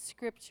something in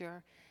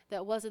Scripture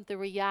that wasn't the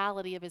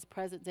reality of his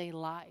present day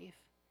life.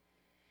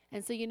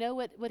 And so you know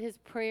what his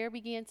prayer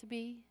began to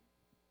be?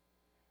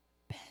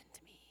 Bend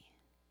me.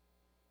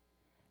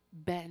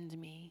 Bend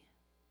me.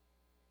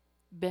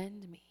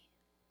 Bend me.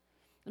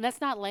 And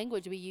that's not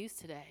language we use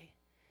today.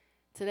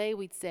 Today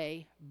we'd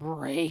say,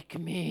 break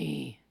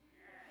me.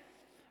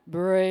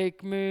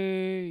 Break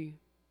me.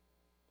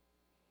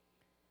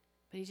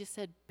 But he just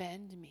said,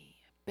 bend me.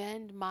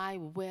 Bend my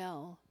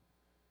will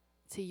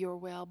to your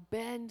will.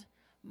 Bend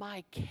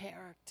my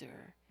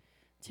character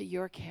to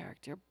your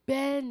character.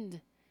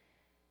 Bend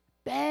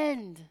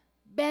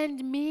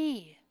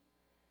me.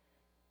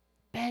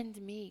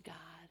 Bend me, God.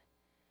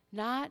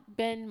 Not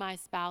bend my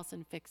spouse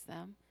and fix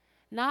them.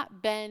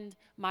 Not bend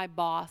my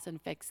boss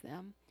and fix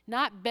them.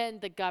 Not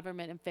bend the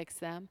government and fix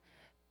them.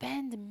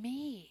 Bend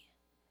me.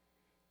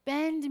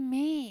 Bend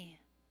me.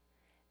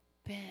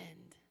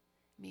 Bend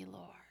me,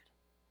 Lord.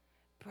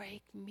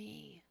 Break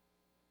me.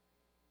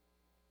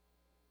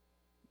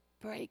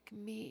 Break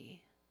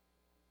me,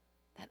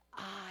 that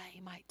I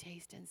might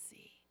taste and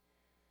see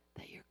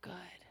that you're good.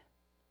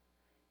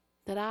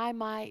 That I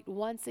might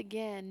once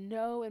again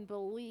know and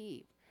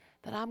believe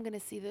that I'm going to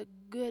see the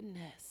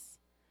goodness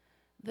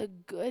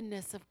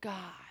of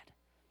God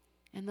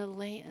in the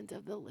land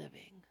of the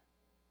living.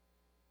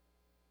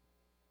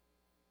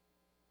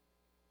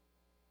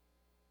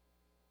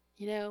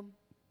 You know,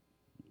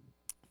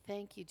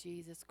 thank you,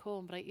 Jesus.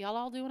 Cool. But y'all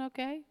all doing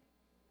okay?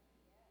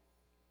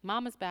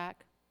 Mama's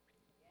back.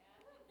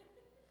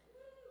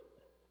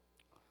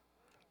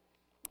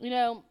 You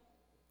know,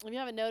 if you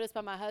haven't noticed by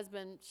my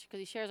husband, because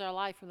he shares our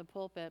life from the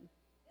pulpit,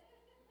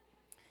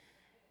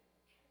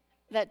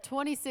 that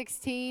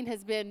 2016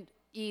 has been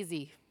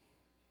easy.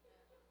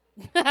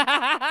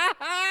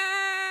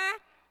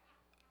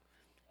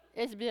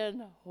 It's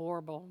been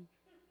horrible.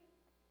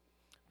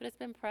 But it's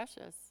been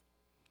precious.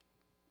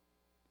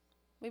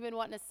 We've been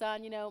wanting a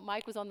son. You know,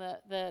 Mike was on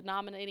the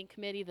nominating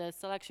committee, the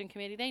selection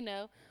committee. They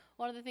know.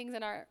 One of the things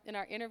in our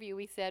interview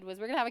we said was,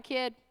 we're going to have a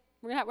kid.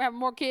 We're having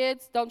more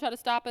kids. Don't try to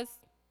stop us.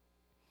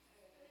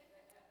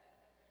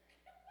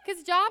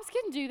 Because jobs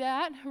can do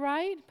that,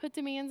 right? Put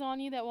demands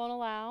on you that won't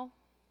allow.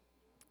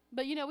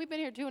 But, you know, we've been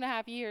here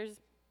 2.5 years,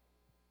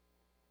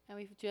 and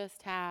we've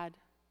just had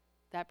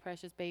that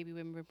precious baby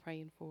we've been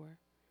praying for.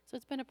 So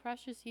it's been a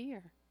precious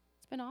year.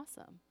 It's been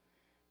awesome.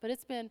 But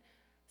it's been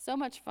so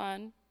much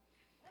fun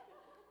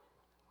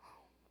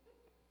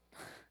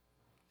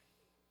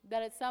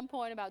that at some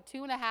point about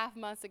 2.5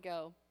 months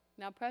ago,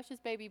 now precious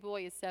baby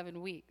boy is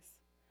 7 weeks.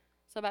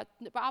 So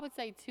I would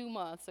say 2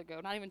 months ago,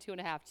 not even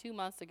 2.5, 2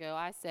 months ago,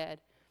 I said,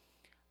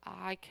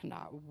 I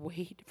cannot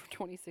wait for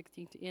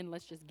 2016 to end.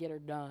 Let's just get her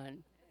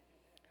done.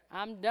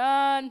 I'm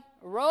done.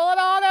 Roll it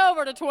on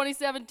over to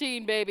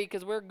 2017, baby,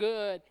 because we're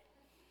good.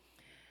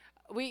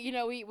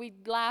 We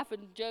laugh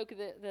and joke,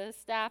 the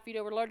staff,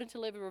 we're learning to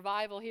live in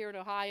revival here in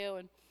Ohio,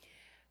 and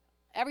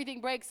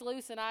everything breaks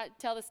loose, and I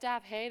tell the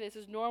staff, hey, this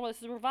is normal,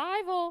 this is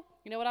revival.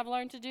 You know what I've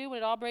learned to do when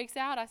it all breaks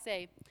out? I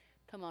say,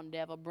 come on,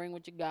 devil, bring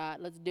what you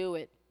got. Let's do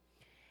it.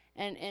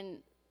 And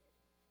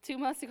 2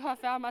 months ago, I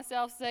found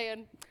myself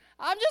saying,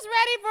 I'm just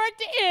ready for it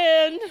to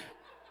end.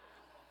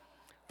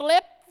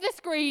 Flip the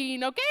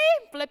screen, okay?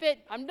 Flip it.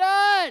 I'm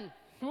done.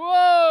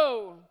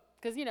 Whoa.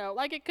 Because,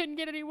 like it couldn't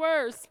get any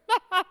worse.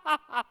 How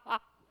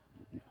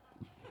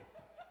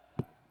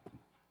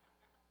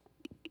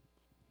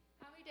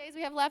many days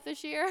we have left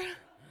this year?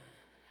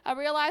 I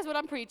realize what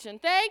I'm preaching.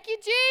 Thank you,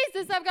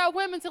 Jesus. I've got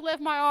women to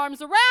lift my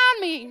arms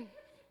around me.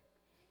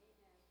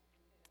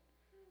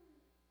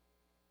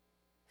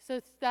 So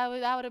that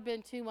would have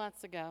been 2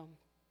 months ago.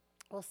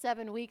 Well,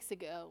 7 weeks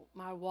ago,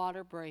 my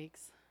water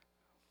breaks.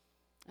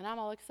 And I'm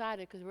all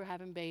excited because we're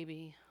having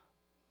baby.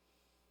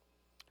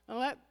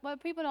 And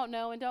what people don't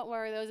know, and don't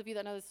worry, those of you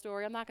that know the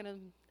story, I'm not going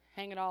to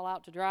hang it all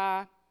out to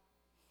dry.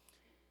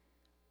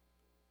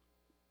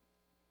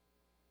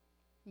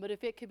 But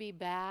if it could be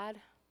bad,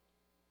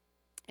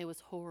 it was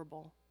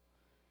horrible.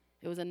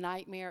 It was a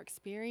nightmare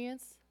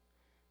experience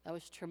that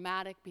was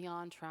traumatic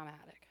beyond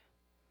traumatic.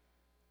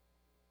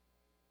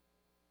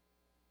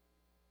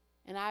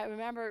 And I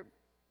remember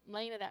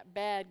laying in that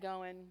bed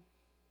going,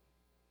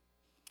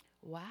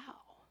 wow,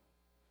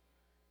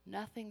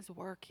 nothing's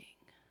working.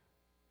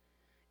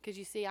 Because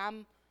you see,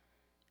 I'm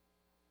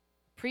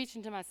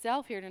preaching to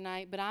myself here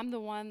tonight, but I'm the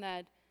one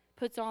that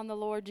puts on the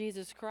Lord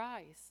Jesus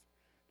Christ.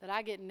 That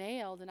I get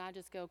nailed and I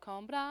just go,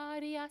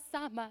 combraria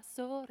sama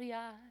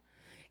soria,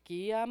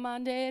 kia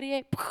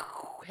manderie,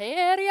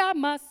 heria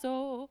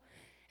maso,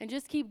 and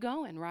just keep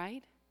going,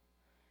 right?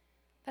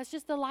 That's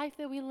just the life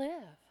that we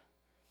live.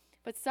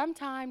 But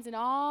sometimes in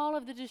all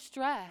of the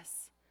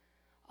distress,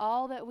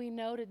 all that we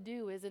know to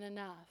do isn't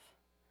enough.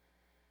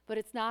 But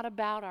it's not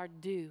about our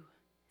do.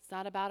 It's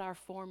not about our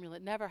formula.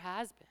 It never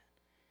has been.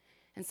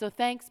 And so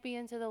thanks be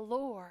unto the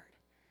Lord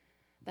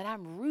that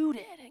I'm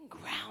rooted and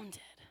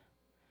grounded.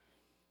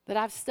 That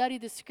I've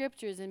studied the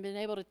scriptures and been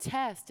able to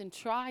test and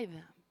try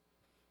them.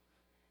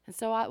 And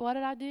so what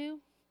did I do?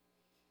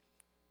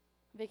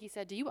 Vicki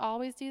said, do you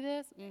always do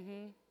this?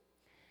 Mm-hmm.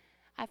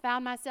 I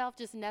found myself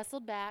just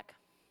nestled back.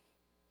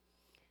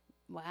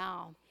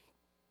 Wow,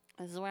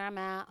 this is where I'm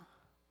at.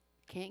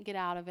 Can't get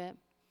out of it.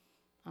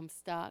 I'm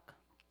stuck.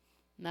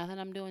 Nothing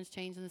I'm doing is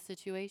changing the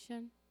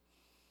situation.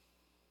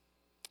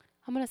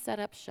 I'm going to set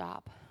up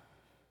shop.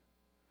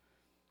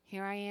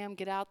 Here I am.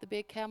 Get out the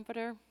big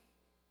comforter.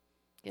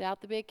 Get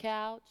out the big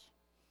couch.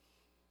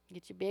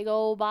 Get your big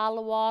old bottle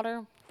of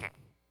water.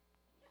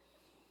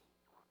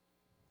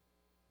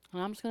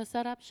 And I'm just going to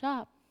set up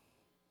shop.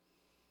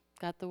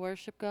 Got the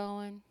worship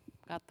going.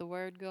 Got the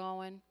word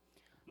going.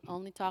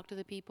 Only talk to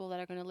the people that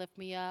are going to lift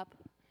me up.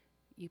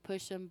 You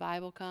push them,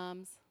 Bible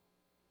comes.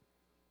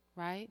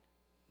 Right?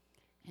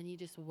 And you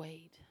just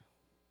wait.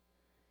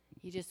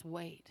 You just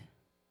wait.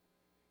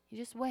 You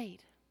just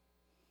wait.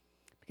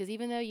 Because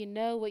even though you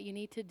know what you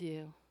need to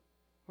do,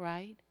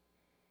 right?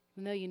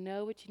 Even though you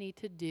know what you need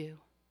to do,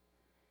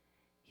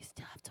 you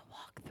still have to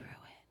walk through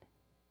it.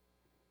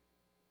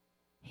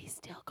 He's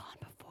still gone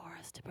before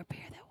us to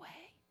prepare the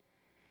way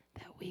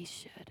that we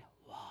should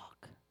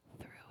walk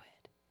through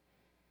it.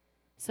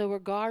 So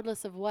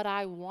regardless of what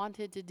I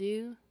wanted to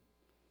do,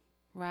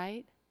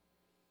 right?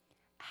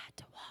 I had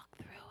to walk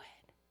through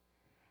it.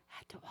 I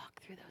had to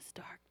walk through those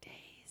dark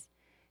days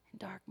and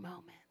dark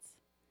moments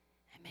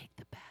and make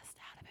the best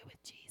out of it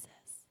with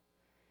Jesus.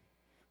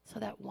 So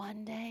that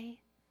one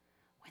day,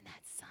 when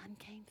that sun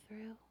came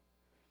through,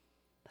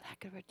 that I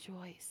could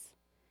rejoice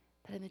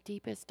that in the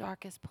deepest,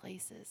 darkest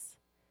places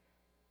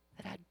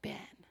that I'd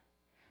been,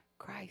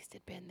 Christ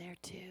had been there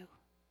too.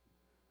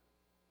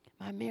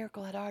 My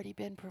miracle had already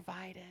been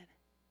provided.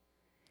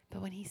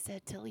 But when he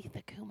said,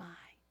 Talitha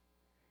Kumai,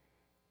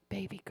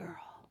 baby girl,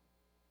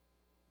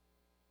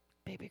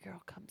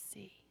 come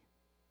see.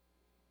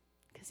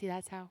 Because see,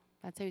 that's how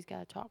he's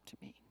got to talk to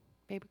me.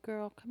 Baby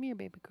girl, come here,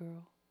 baby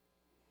girl.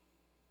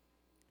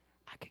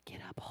 I could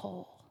get up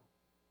whole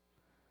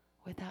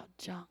without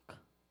junk,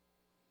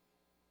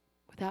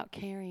 without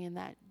carrying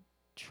that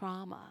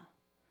trauma,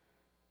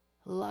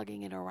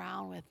 lugging it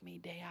around with me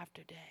day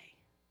after day.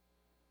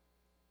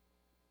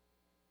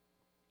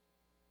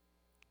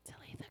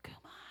 Talitha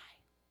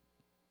Kumai,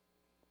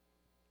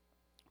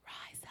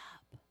 rise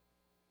up.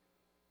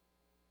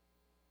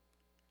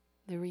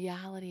 The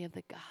reality of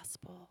the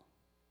gospel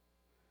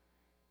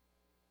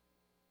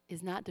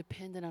is not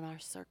dependent on our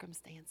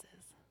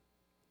circumstances.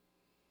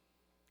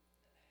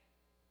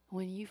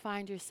 When you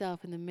find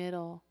yourself in the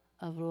middle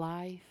of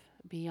life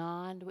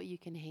beyond what you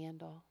can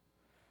handle,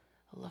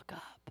 look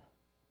up,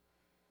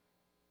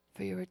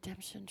 for your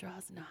redemption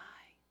draws nigh.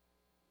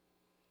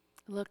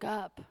 Look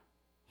up,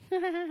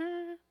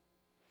 because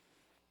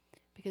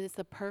it's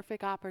the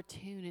perfect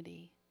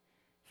opportunity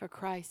for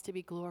Christ to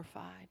be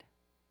glorified.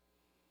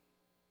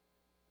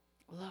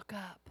 Look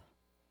up,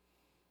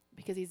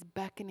 because he's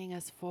beckoning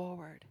us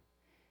forward.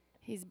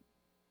 He's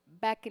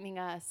beckoning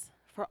us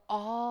for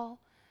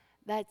all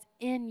that's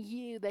in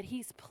you that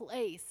he's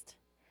placed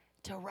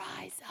to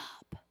rise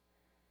up,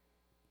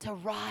 to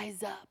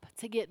rise up,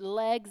 to get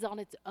legs on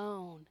its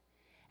own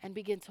and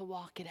begin to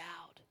walk it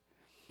out.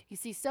 You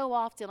see, so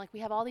often, like,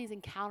 we have all these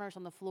encounters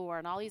on the floor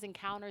and all these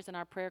encounters in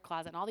our prayer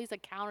closet and all these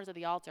encounters at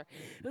the altar.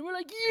 And we're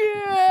like,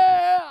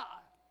 yeah!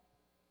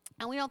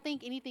 And we don't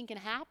think anything can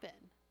happen,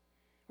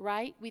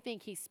 right? We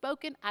think he's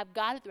spoken. I've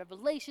got it. The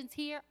revelation's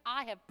here.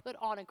 I have put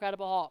on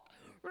Incredible Hulk.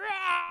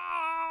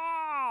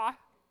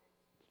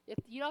 If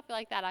you don't feel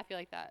like that, I feel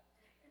like that.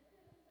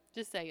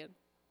 Just saying.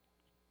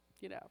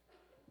 You know.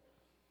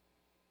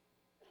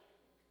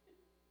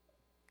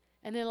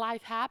 And then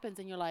life happens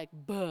and you're like,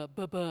 buh.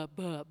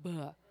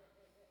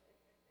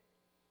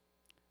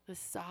 The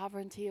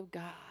sovereignty of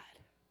God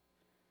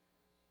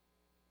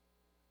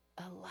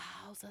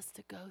allows us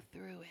to go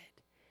through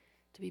it,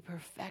 to be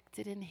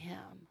perfected in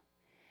him.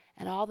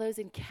 And all those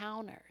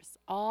encounters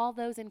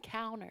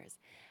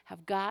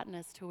have gotten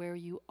us to where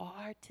you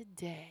are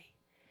today,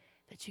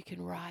 that you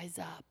can rise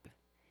up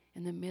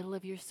in the middle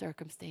of your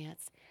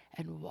circumstance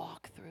and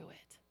walk through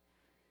it.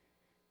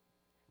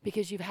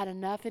 Because you've had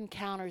enough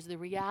encounters, the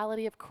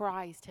reality of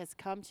Christ has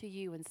come to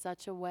you in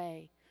such a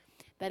way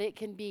that it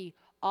can be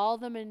all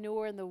the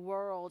manure in the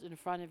world in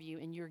front of you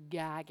and you're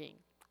gagging.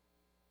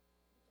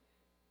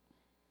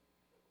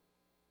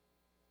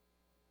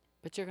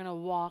 But you're going to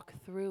walk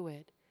through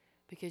it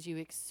because you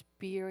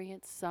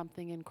experienced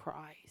something in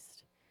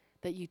Christ,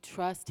 that you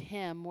trust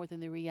him more than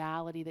the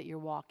reality that you're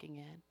walking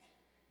in.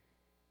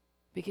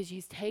 Because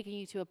he's taking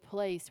you to a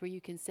place where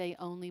you can say,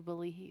 only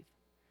believe.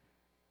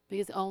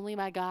 Because only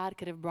my God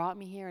could have brought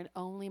me here and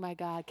only my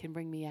God can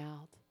bring me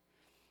out.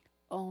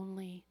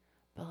 Only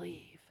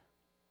believe.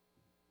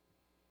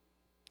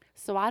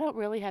 So I don't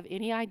really have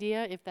any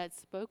idea if that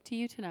spoke to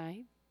you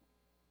tonight.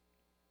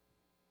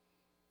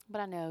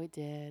 But I know it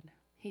did.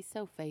 He's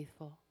so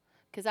faithful.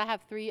 Because I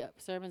have 3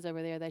 sermons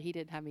over there that he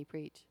didn't have me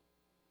preach.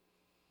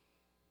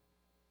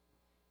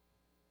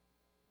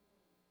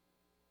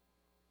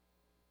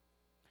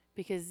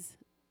 Because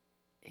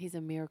he's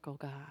a miracle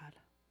God.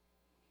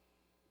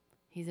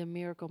 He's a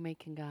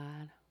miracle-making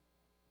God.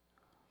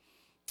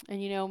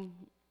 And you know,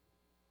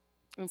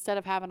 instead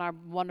of having our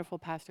wonderful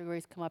Pastor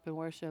Grace come up and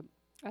worship,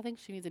 I think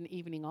she needs an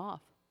evening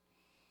off.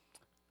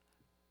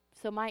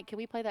 So Mike, can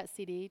we play that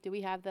CD? Do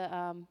we have the,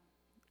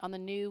 on the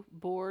new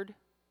board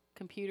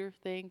computer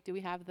thing, do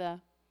we have the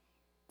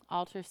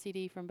altar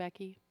CD from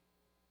Becky?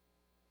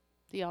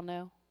 Do y'all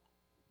know?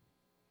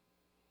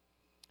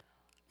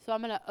 So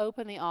I'm going to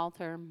open the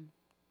altar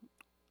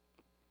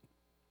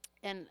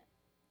and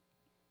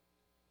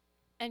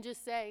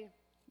just say,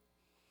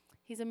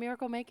 he's a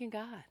miracle-making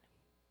God.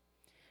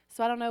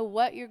 So I don't know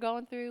what you're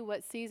going through,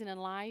 what season in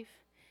life.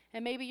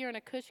 And maybe you're in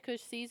a cush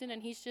season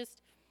and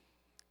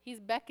he's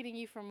beckoning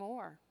you for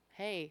more.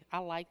 Hey, I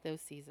like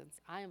those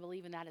seasons. I am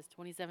believing that is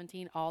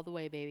 2017 all the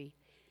way, baby.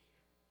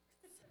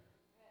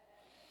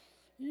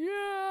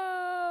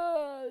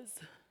 Yes!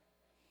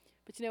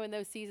 But you know, in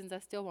those seasons, I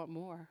still want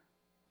more.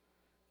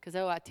 Because,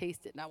 I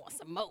taste it and I want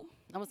some more.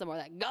 I want some more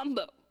of that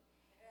gumbo.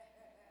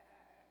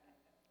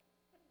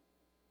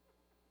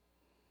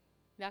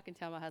 Now I can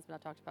tell my husband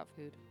I talked about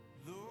food.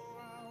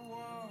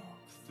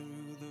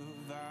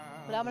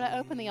 But I'm going to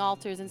open the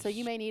altars, and so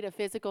you may need a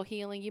physical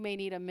healing, you may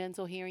need a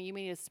mental healing, you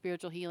may need a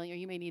spiritual healing, or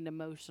you may need an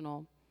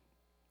emotional.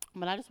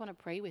 But I just want to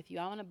pray with you.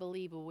 I want to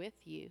believe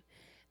with you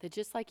that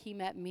just like he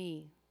met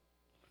me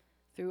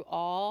through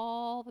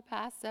all the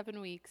past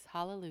 7 weeks,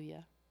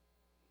 hallelujah,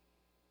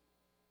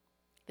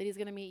 that he's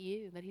going to meet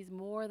you, that he's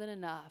more than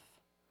enough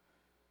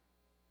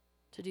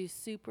to do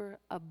super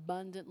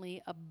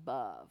abundantly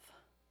above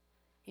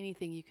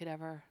anything you could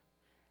ever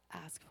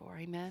ask for.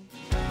 Amen.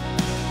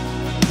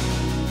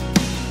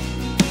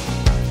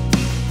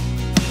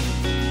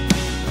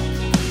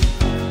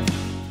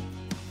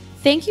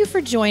 Thank you for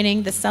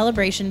joining the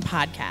Celebration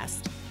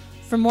Podcast.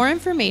 For more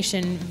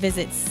information,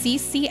 visit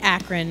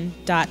ccakron.org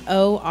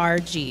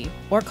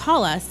or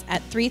call us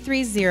at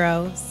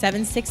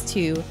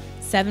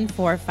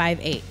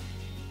 330-762-7458.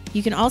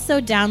 You can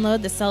also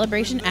download the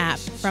Celebration app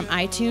from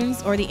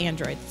iTunes or the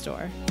Android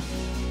store.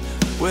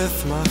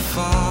 With my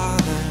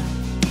Father,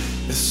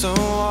 it's so